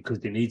definitely, because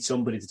they need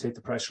somebody to take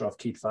the pressure off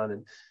Keith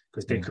Fannin,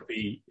 because they could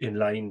be in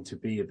line to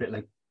be a bit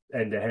like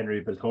Enda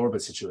Henry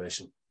Belturbet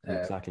situation.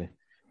 Exactly.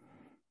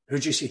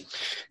 Who'd you see?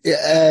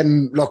 Yeah,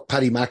 look,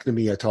 Paddy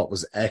McNamee I thought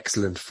was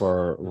excellent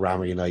for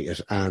Ramsey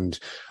United, and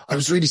I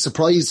was really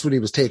surprised when he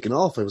was taken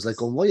off. I was like,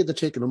 why are they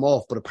taking him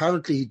off? But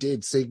apparently he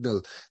did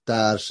signal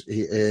that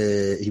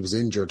he was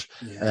injured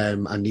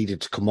and needed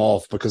to come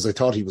off, because I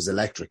thought he was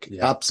electric.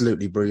 Yeah.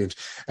 Absolutely brilliant.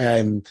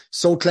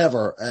 So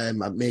clever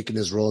at making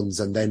his runs,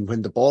 and then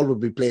when the ball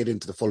would be played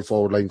into the full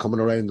forward line, coming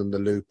around on the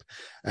loop,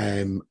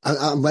 and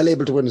well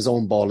able to win his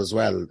own ball as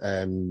well.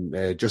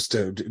 Just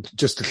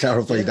to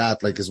clarify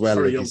that, as well.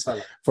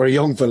 For a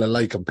young fella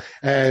like him.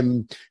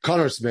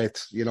 Connor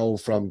Smith,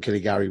 from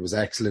Killygarry was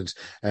excellent.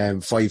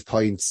 5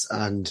 points,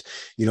 and,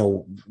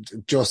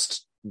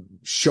 just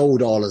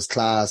showed all his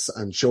class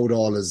and showed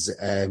all his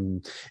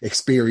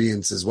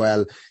experience as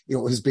well.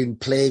 He's been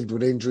plagued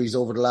with injuries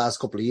over the last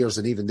couple of years,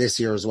 and even this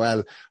year as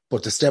well.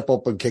 But to step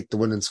up and kick the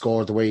winning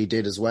score the way he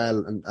did as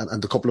well,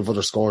 and the couple of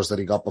other scores that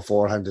he got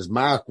beforehand, his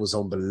mark was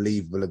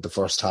unbelievable in the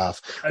first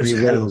half.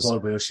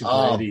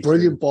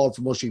 Brilliant ball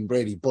from Oisin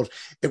Brady, but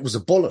it was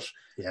a bullet.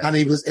 Yeah. And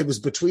it was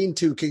between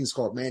 2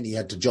 Kingscourt men. He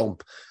had to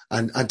jump,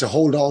 and to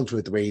hold on to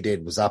it the way he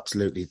did was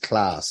absolutely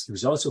class. He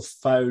was also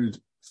fouled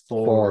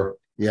for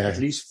at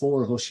least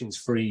 4 of Oisin's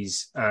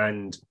frees,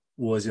 and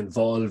was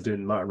involved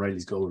in Martin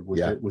Riley's goal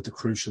with the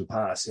crucial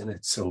pass in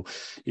it. So,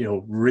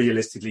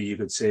 realistically, you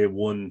could say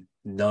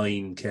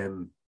 1-9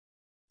 came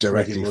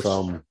directly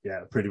from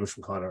pretty much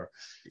from Conor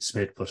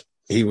Smith, but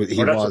he was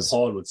what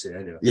Paul would say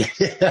anyway.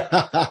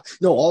 Yeah,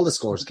 no, all the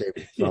scores came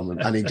from him,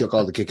 and he took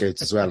all the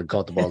kickouts as well and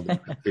caught the ball in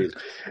the field.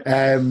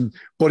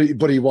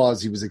 But he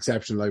was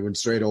exceptional. I went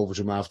straight over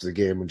to him after the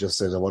game and just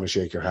said, "I want to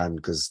shake your hand,"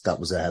 because that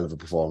was a hell of a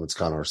performance,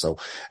 Conor. So,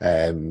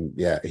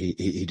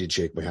 he did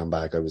shake my hand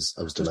back. I was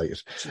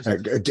delighted.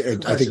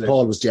 I think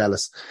Paul was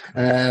jealous.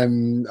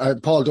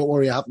 Paul, don't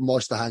worry, I haven't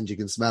washed the hand. You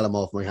can smell him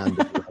off my hand.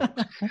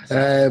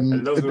 I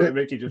love the way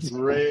Mickey just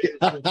raises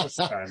the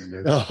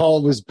standard.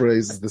 Always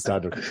praises the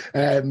standard.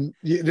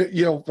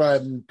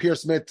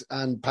 Pierce Smith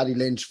and Paddy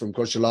Lynch from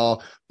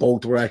Crushlaw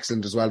both were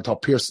excellent as well. I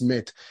thought Pierce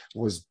Smith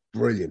was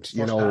brilliant.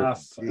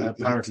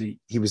 Apparently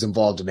he was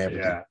involved in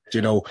everything.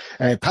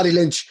 Yeah. Paddy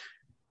Lynch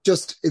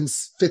just in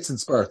fits and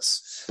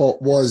spurts, but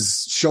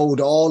showed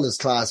all his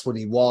class when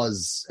he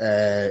was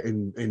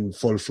in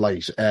full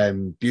flight.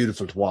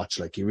 Beautiful to watch.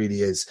 Like, he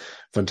really is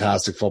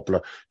fantastic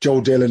footballer.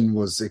 Joe Dillon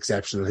was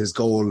exceptional. His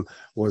goal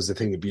was a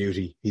thing of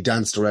beauty. He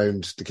danced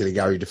around the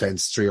Killygarry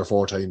defence 3 or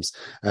 4 times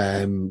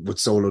with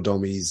solo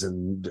dummies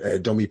and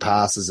dummy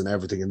passes and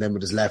everything, and then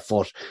with his left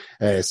foot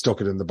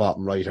stuck it in the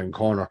bottom right hand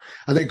corner.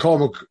 And then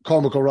Cormac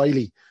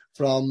O'Reilly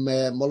from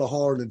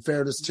Mullahoran, in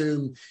fairness to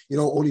him,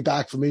 only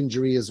back from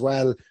injury as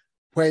well.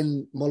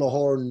 When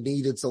Mullahoran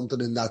needed something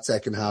in that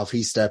second half,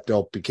 he stepped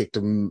up. He kicked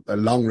him a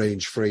long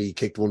range free,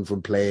 kicked one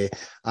from play,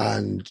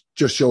 and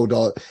just showed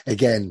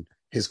again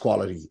his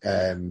quality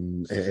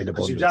in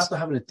abundance. He was after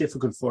having a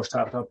difficult first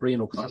half. I thought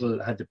Brian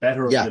O'Connell had the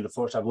better of him in the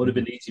first half. It would have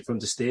been easy for him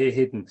to stay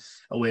hidden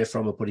away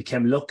from it, but he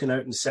came looking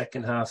out in the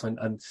second half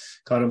and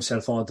got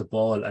himself on the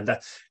ball. And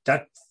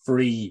that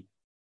free,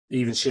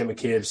 even Shane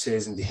McCabe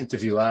says in the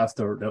interview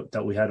after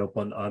that we had up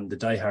on the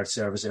Die Hard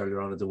service earlier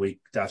on in the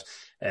week that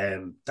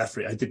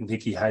free, I didn't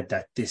think he had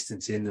that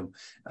distance in him.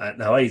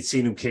 Now, I had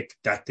seen him kick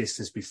that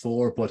distance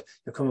before, but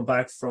you're coming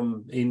back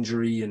from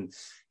injury and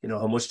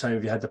how much time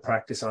have you had to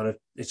practice on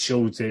it? It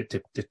shows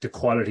the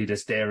quality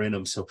that's there in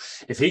him. So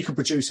if he could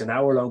produce an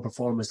hour-long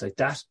performance like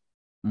that,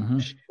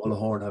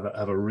 Mullahoran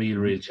have a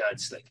real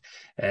chance. Like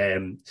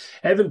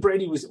Evan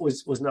Brady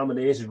was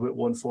nominated with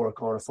 1-4 at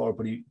corner forward,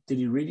 but did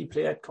he really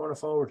play at corner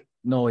forward?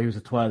 No, he was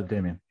a 12,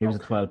 Damien. He was a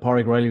 12.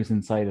 Pádraig Riley was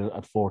inside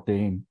at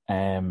 14.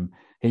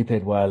 He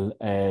played well.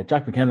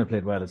 Jack McKenna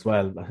played well as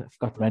well. I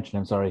forgot to mention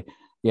him, sorry.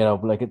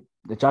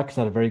 Jack has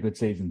had a very good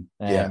season.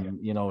 He's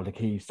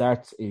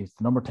the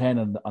number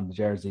 10 on the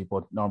jersey,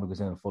 but normally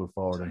goes in a full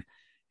forward.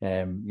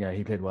 And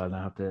he played well, and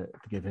I have to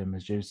give him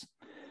his dues.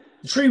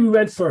 The 3 we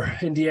went for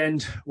in the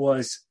end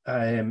was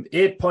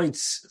 8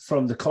 points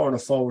from the corner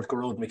forward,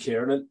 Gearóid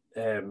McKiernan.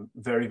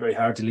 Very, very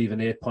hard to leave an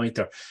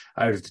 8-pointer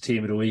out of the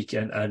team of the week,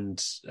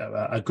 and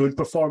a good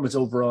performance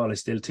overall. I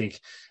still think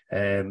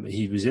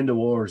he was in the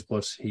wars,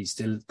 but he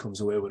still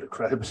comes away with a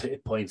credible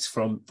 8 points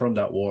from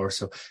that war.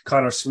 So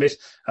Conor Smith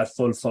at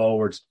full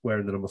forward,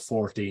 wearing the number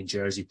 14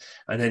 jersey,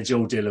 and then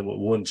Joe Dillon with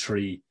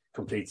 1-3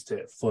 completes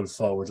the full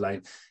forward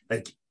line.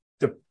 Like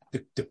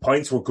the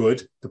points were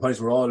good. The points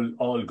were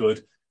all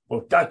good.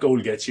 But that goal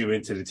gets you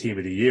into the team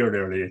of the year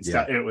nearly.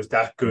 It was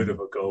that good of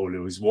a goal. It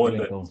was one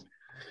that,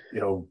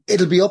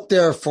 it'll be up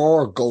there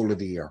for goal of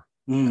the year,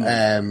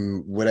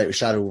 without a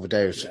shadow of a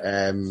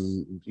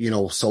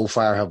doubt. So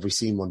far have we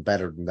seen one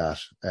better than that?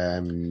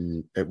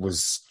 It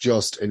was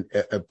just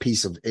a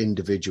piece of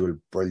individual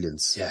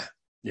brilliance.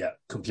 Yeah,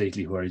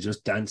 completely. Where he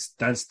just danced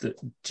the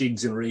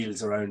jigs and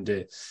reels around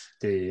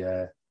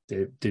the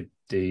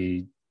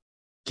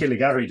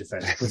Killygarry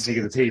defence was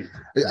the team.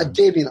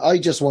 Damien, I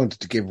just wanted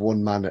to give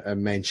one man a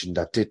mention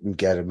that didn't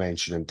get a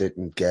mention and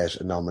didn't get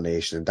a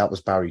nomination, and that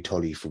was Barry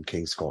Tully from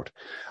Kingscourt.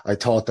 I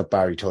thought that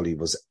Barry Tully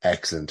was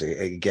excellent.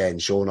 Again,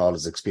 showing all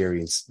his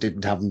experience,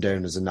 didn't have him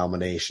down as a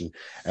nomination.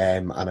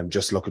 And I'm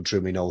just looking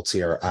through my notes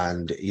here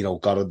and,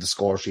 got on the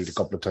score sheet a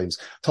couple of times.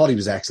 Thought he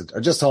was excellent. I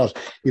just thought,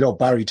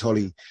 Barry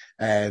Tully,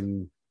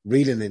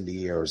 reeling in the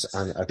years,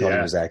 and I thought he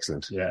was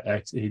excellent.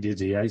 Yeah, he did.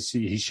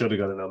 He should have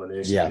got a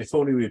nomination. Yeah. If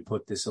only we'd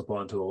put this up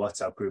onto a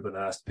WhatsApp group and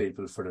asked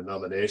people for the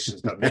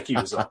nominations that Mickey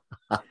was on.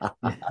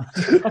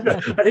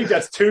 I think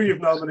that's 2 you've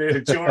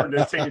nominated during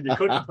the thing, and you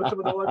couldn't put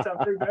them in the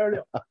WhatsApp group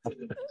earlier.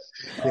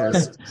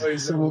 Yes,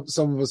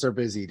 some of us are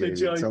busy,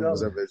 David. Some of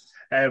us are busy.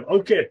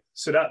 Okay,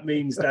 so that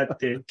means that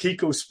the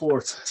Kiko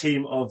Sports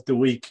Team of the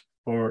Week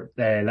for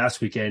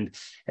last weekend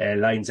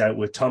lines out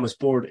with Thomas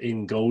Board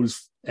in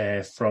goals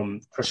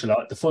from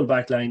Crushlaw. The full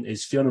back line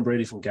is Fionn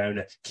Brady from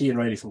Gowna, Cian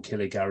Riley from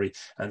Killygarry,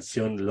 and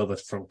Fionn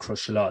Lovett from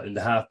Crushlaw. In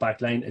the half back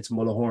line, it's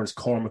Mullahoran's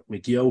Cormac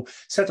McGeough.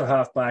 Centre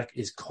half back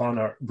is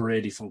Conor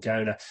Brady from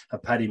Gowna,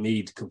 and Paddy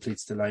Mead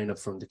completes the lineup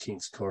from the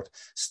Kingscourt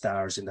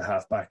Stars in the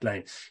half back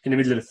line. In the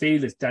middle of the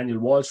field is Daniel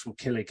Walsh from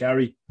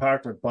Killygarry,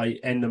 partnered by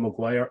Enda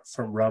Maguire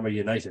from Ramor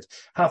United.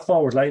 Half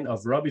forward line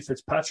of Robbie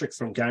Fitzpatrick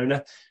from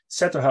Gowna.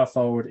 Centre half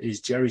forward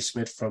is Jerry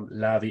Smith from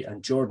Lavey,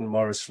 and Jordan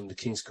Morris from the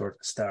Kingscourt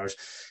Stars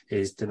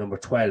is the number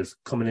 12.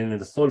 Coming in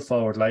the full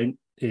forward line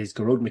is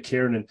Gearóid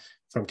McKiernan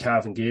from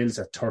Cavan Gales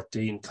at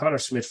 13, Conor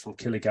Smith from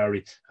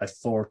Killygarry at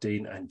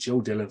 14, and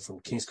Joe Dillon from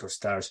Kingscourt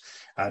Stars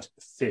at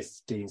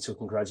 15. So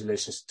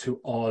congratulations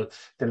to all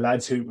the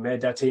lads who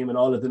made that team and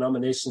all of the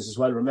nominations as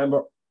well.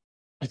 Remember,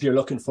 if you're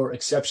looking for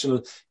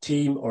exceptional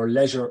team or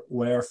leisure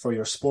wear for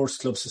your sports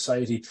club,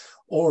 society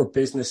or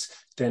business,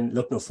 then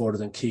look no further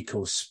than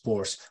Kiko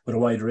Sports. With a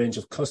wide range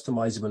of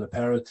customizable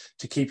apparel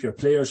to keep your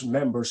players,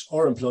 members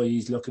or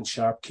employees looking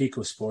sharp,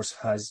 Kiko Sports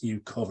has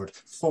you covered.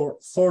 For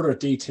further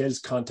details,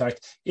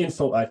 contact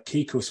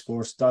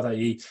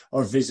info@kikosports.ie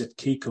or visit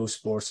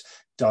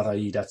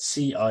kikosports.ie. That's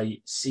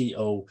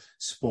CICO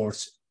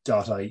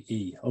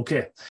sports.ie.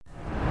 Okay.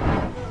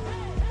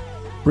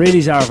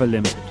 Brady's Arva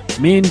Limited,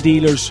 main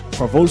dealers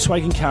for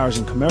Volkswagen cars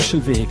and commercial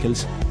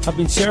vehicles, have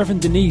been serving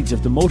the needs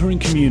of the motoring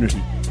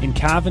community in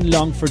Cavan,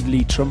 Longford,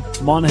 Leitrim,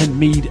 Monaghan,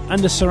 Meath and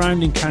the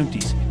surrounding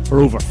counties for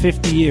over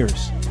 50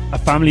 years. A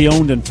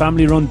family-owned and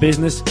family-run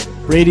business,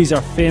 Brady's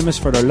are famous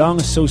for their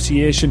long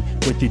association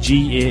with the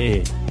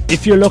GAA.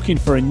 If you're looking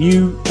for a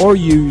new or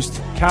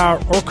used car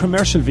or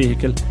commercial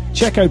vehicle,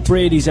 check out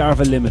Brady's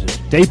Arva Limited.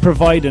 They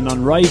provide an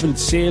unrivaled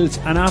sales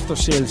and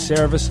after-sales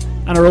service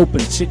and are open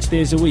 6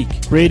 days a week.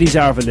 Brady's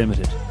Arva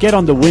Limited. Get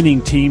on the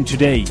winning team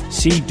today.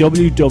 See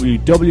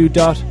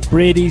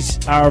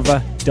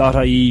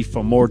www.bradysarva.ie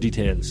for more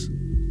details.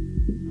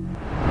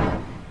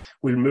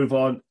 We'll move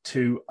on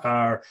to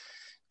our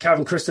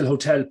Cavan Crystal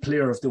Hotel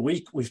Player of the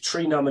Week. We've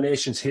 3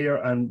 nominations here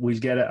and we'll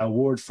get an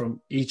award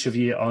from each of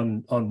you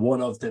on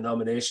one of the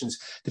nominations.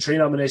 The 3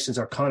 nominations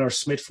are Conor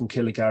Smith from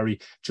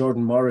Killygarry,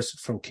 Jordan Morris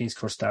from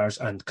Kingscourt Stars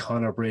and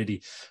Conor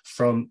Brady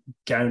from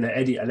Gowna.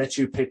 Eddie, I'll let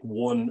you pick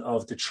one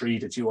of the 3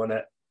 that you want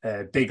to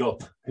big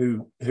up.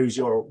 Who's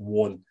your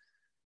one?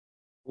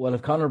 Well,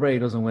 if Conor Brady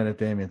doesn't win it,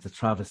 Damien, it's a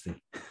travesty.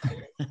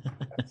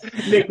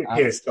 Make the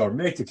case, Thor.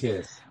 Make the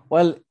case.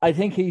 Well, I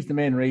think he's the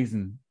main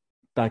reason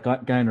that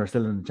Gowna are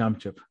still in the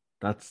championship.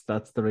 That's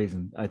the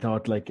reason. I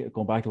thought, like,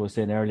 going back to what I was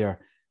saying earlier,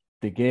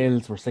 the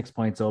Gales were 6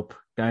 points up.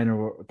 Gowna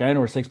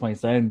were 6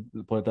 points down.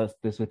 Put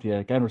this with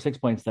you. Gowna were 6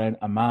 points down,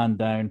 a man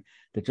down.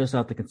 They just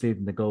had to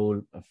concede the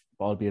goal,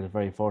 albeit a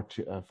very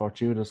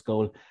fortuitous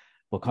goal.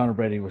 But Conor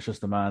Brady was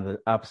just a man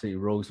that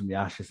absolutely rose from the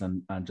ashes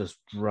and just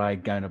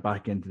dragged Gowna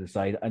back into the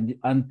side. And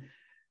the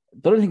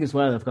other thing as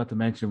well, I've got to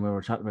mention when we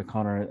were chatting about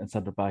Conor and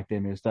centre back,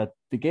 Damien, is that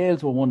the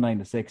Gales were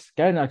 1-9-6.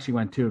 Gowna actually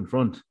went 2 in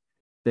front.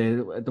 They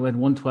went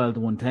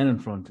 112-110 in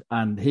front,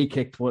 and he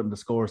kicked one of the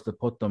scores that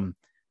put them,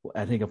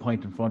 I think, a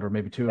point in front or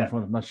maybe 2 in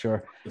front. I'm not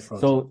sure.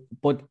 So,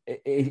 but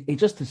he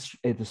just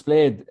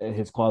displayed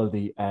his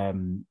quality.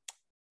 Like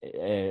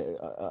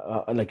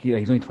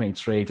he's only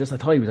 23. Just I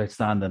thought he was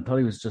outstanding. I thought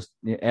he was just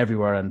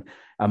everywhere and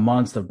a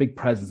monster, big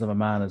presence of a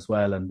man as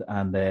well. And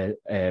you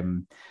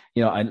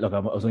know, I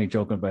was only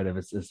joking about it.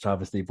 It's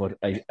travesty, but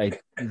the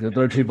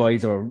other 2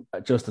 boys are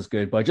just as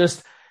good. But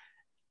just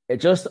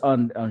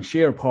on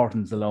sheer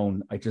importance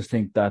alone, I just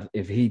think that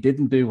if he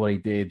didn't do what he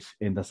did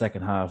in the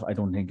second half, I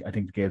think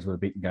the Gales would have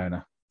beaten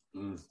Gowna.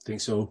 Think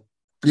so.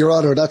 Your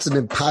Honour, that's an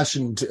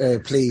impassioned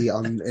plea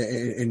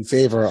in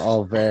favour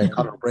of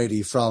Conor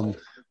Brady from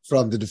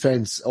the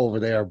defence over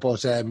there.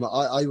 But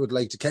I would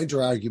like to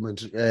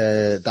counter-argument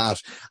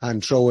that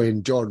and throw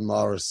in Jordan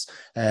Morris,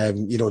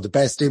 the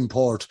best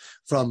import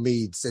from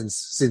Meath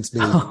since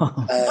Meath. I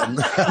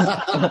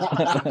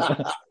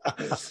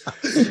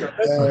said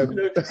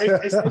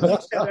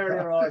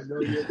earlier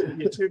on,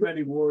 you too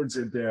many words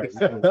in there.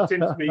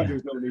 Since Meath,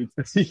 there's no need.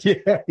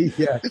 Yeah.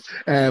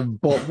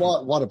 But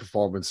what a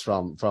performance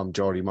from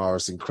Jordy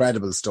Morris.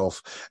 Incredible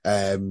stuff.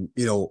 A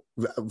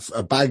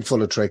bag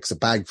full of tricks, a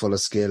bag full of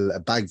skill, a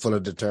bag full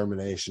of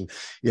determination.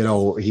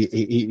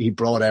 He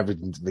brought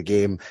everything to the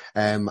game.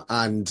 And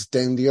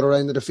then the other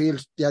end of the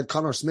field, you had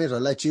Conor Smith. I'll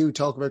let you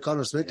talk about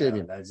Conor Smith,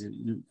 Damien. Lads,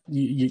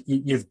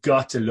 you've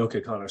got to look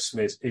at Conor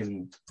Smith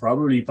in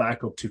probably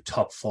back up to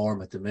top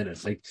form at the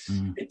minute.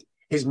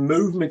 His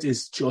movement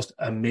is just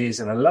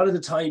amazing. And a lot of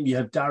the time you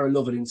have Darragh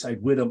Lovett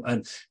inside with him,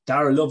 and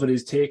Darragh Lovett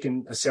is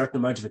taking a certain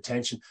amount of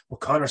attention, but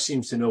Conor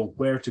seems to know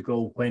where to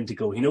go, when to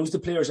go. He knows the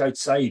players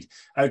outside,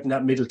 out in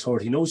that middle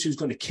third. He knows who's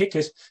going to kick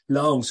it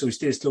long, so he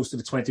stays close to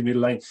the 20-metre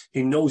line.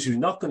 He knows who's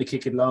not going to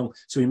kick it long,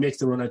 so he makes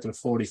the run out to the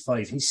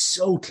 45. He's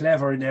so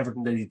clever in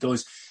everything that he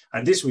does.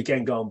 And this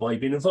weekend gone by,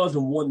 being involved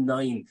in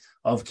 1-9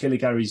 of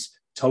Killygarry's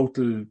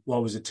total,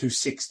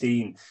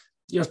 216,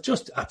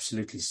 just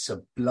absolutely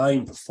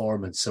sublime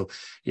performance. So,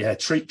 yeah,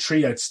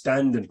 three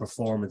outstanding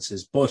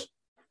performances. But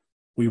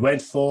we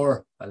went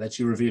for, I'll let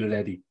you reveal it,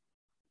 Eddie.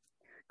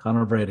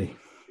 Conor Brady.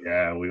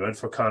 Yeah, we went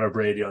for Conor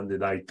Brady on the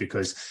night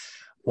because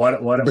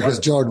because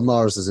Jordan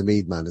Morris is a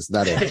Meath man, isn't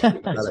that it?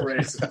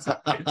 It's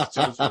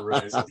just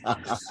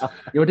racist.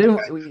 You were doing,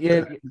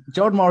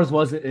 Jordan Morris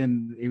was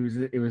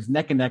it was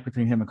neck and neck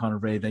between him and Conor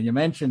Brady. Then you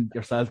mentioned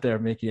yourself there,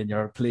 Mickey, and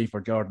your plea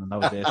for Jordan, and that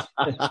was it.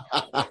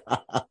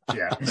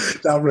 Yeah,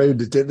 that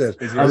rounded, didn't it?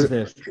 That was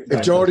it.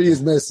 If Jordy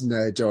is missing,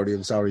 Jordy,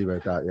 I'm sorry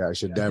about that. Yeah, I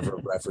should never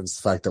reference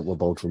the fact that we're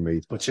both from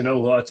Meath. But you know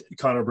what,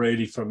 Conor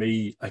Brady, for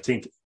me, I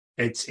think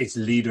it's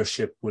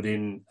leadership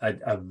within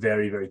a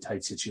very, very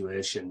tight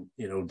situation.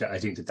 You know, I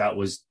think that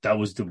was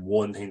the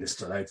one thing that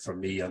stood out for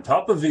me. On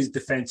top of his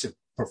defensive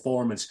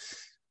performance,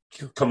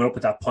 coming up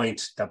at that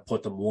point that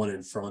put them one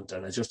in front,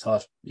 and I just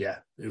thought, yeah,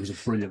 it was a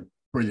brilliant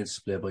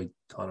display by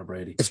Conor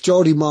Brady. If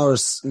Jody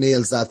Morris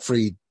nails that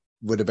free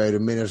with about a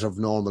minute of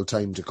normal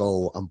time to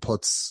go and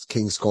puts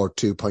Kingscourt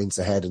 2 points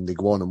ahead and they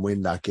go on and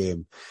win that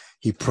game,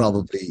 he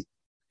probably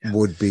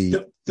would be.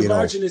 The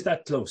margin is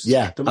that close.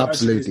 Yeah,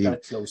 absolutely.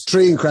 That close.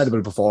 3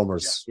 incredible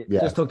performers.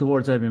 Yeah. Just took the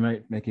words out of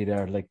me, Mickey,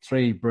 there. Like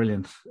 3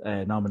 brilliant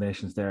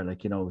nominations there.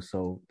 Like, you know,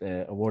 so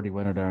awardee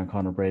winner there in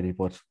Conor Brady,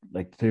 but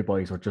like the 2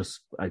 boys were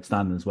just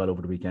outstanding as well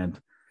over the weekend.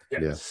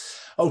 Yeah.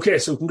 Okay,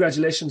 so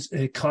congratulations,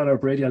 Conor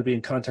Brady. I'll be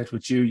in contact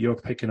with you. You're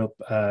picking up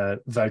a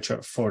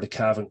voucher for the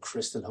Cavan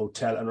Crystal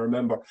Hotel. And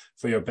remember,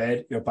 for your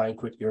bed, your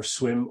banquet, your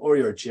swim or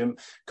your gym,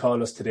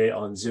 call us today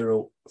on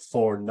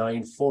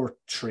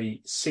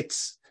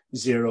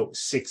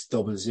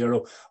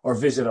 049-436-0600 or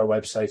visit our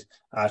website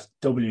at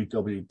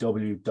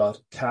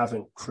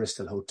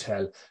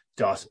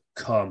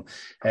www.cavencrystalhotel.com.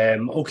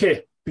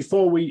 Okay,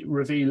 before we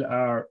reveal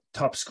our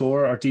top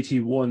scorer, our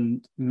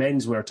DT1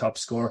 menswear top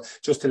scorer,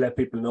 just to let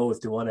people know if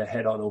they want to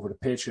head on over to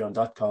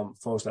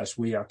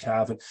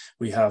patreon.com/wearecavan.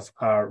 We have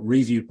our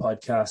review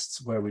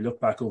podcasts where we look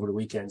back over the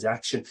weekend's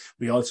action.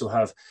 We also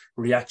have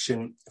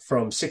reaction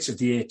from 6 of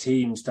the 8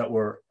 teams that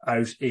were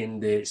out in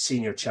the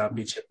senior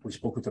championship. We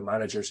spoke with the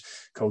managers,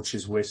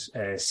 coaches with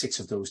 6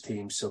 of those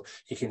teams. So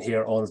you can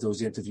hear all of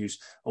those interviews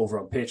over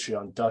on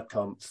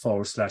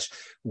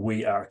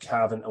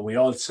patreon.com/wearecavan. And we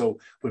also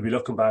will be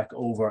looking back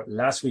over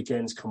last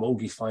weekend's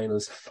Camogie finals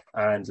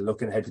and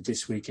looking ahead to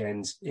this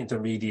weekend's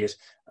intermediate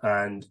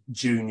and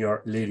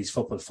junior ladies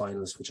football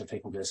finals, which are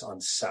taking place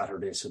on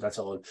Saturday. So that's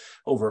all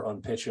over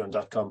on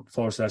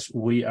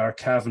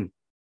patreon.com/wearecavan.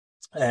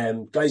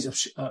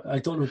 Guys, I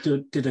don't know,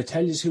 did I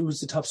tell you who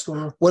was the top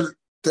scorer? Well,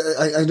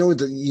 I know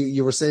that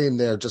you were saying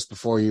there just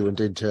before you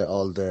went into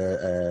all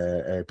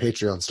the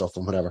Patreon stuff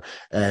and whatever,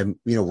 you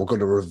know, we're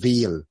going to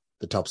reveal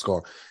the top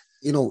scorer.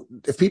 You know,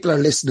 if people are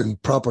listening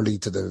properly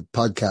to the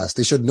podcast,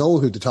 they should know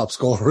who the top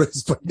scorer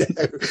is by now.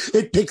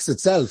 It picks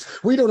itself.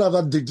 We don't have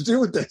anything to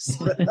do with this.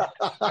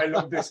 I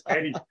love this.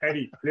 Eddie,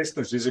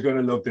 listeners, you're going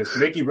to love this.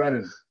 Mickey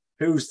Brennan,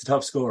 who's the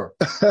top scorer?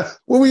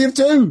 Well, we have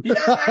 2.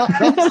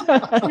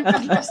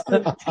 Yes!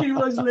 He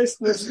was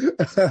listening.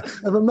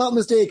 If I'm not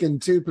mistaken,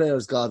 2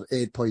 players got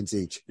 8 points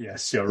each.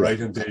 Yes, you're right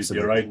indeed.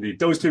 Absolutely. You're right indeed.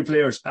 Those 2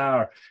 players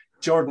are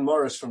Jordan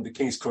Morris from the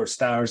Kingscourt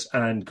Stars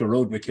and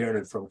Garrod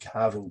McKiernan from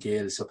Cavan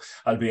Gale. So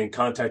I'll be in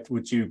contact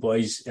with you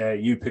boys.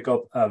 You pick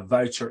up a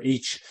voucher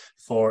each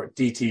for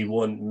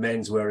DT1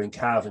 menswear in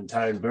Cavan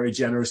Town. Very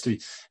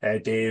generously,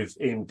 Dave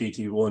in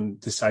DT1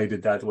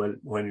 decided that, well,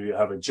 when we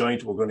have a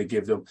joint, we're going to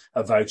give them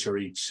a voucher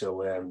each.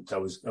 So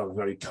that was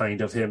very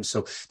kind of him.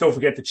 So don't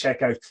forget to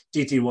check out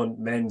DT1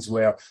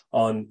 menswear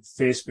on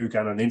Facebook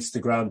and on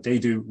Instagram. They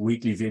do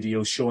weekly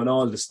videos showing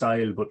all the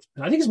style, but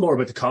I think it's more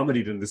about the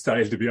comedy than the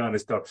style, to be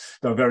honest.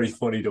 They're very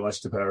funny to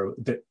watch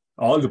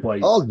all the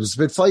boys. All there's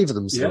about 5 of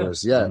them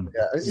stars, yeah.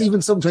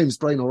 Even sometimes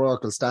Brian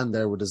O'Rourke will stand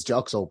there with his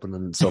jocks open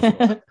and stuff.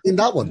 In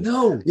that one.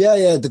 No.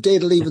 Yeah, the day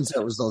the leaving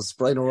set was those.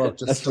 Brian O'Rourke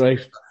just That's right.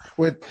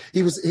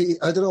 He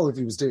I don't know if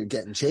he was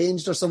getting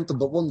changed or something,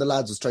 but one of the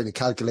lads was trying to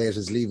calculate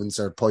his leaving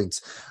cert points,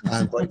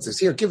 and Brian says,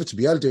 "Here, give it to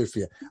me, I'll do it for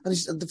you." And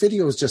the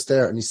video is just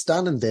there, and he's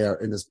standing there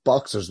in his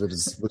boxers with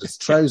his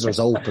trousers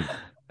open.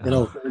 You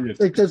know,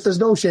 like there's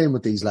no shame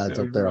with these lads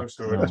up there.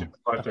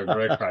 They're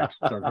great crack.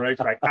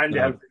 And they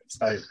have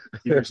style,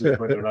 even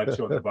when they're not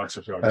showing the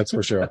boxer shorts. That's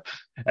for sure.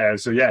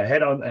 So yeah,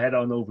 head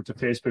on over to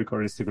Facebook or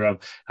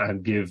Instagram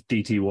and give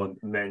DT1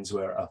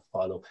 menswear a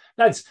follow.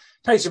 Lads,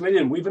 thanks a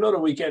million. We've another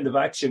weekend of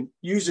action.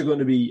 Yous are going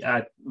to be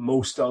at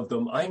most of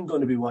them. I'm going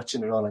to be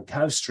watching it all on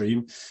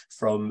CavStream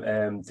from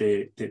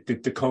the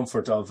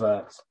comfort of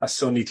a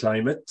sunny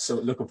climate. So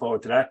looking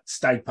forward to that.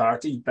 Stag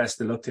party. Best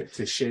of luck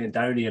to Shane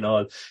Downey and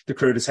all the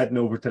crew that's heading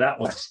over to that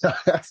one.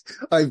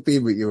 I've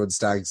been with you on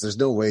Stags. There's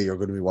no way you're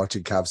going to be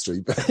watching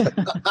CavStream.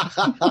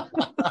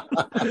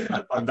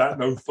 On that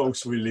note,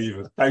 folks, we leave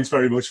it. Thanks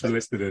very much for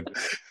listening.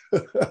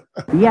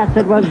 Yes,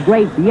 it was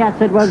great.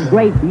 Yes, it was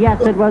great. Yes,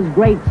 it was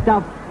great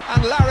stuff.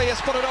 And Larry has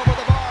put it over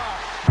the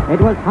bar. It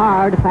was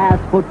hard,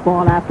 fast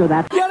football after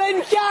that. You're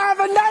in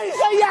Cavan,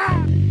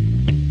 yeah!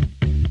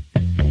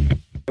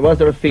 Was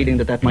there a feeling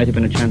that might have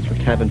been a chance for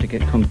Cavan to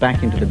come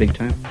back into the big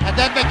time? And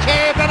then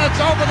McCabe, and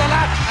it's over the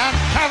lap, and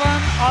Cavan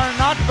are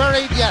not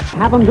buried yet.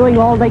 Cavan doing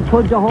all they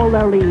could to hold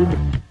their lead.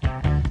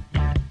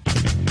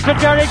 To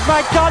Derek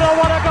McDonald,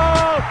 what a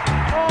goal!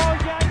 Oh,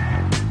 yes!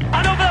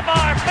 And over the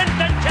bar,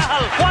 Fintan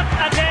Cahill. What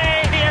a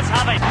day he is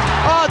having!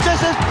 Oh,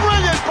 this is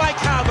brilliant by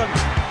Cavan.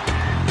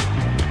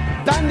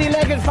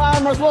 Dandy-legged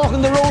farmers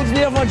walking the roads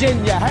near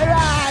Virginia.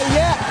 Hurrah,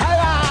 yeah!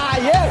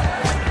 Hurrah,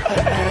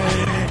 yeah!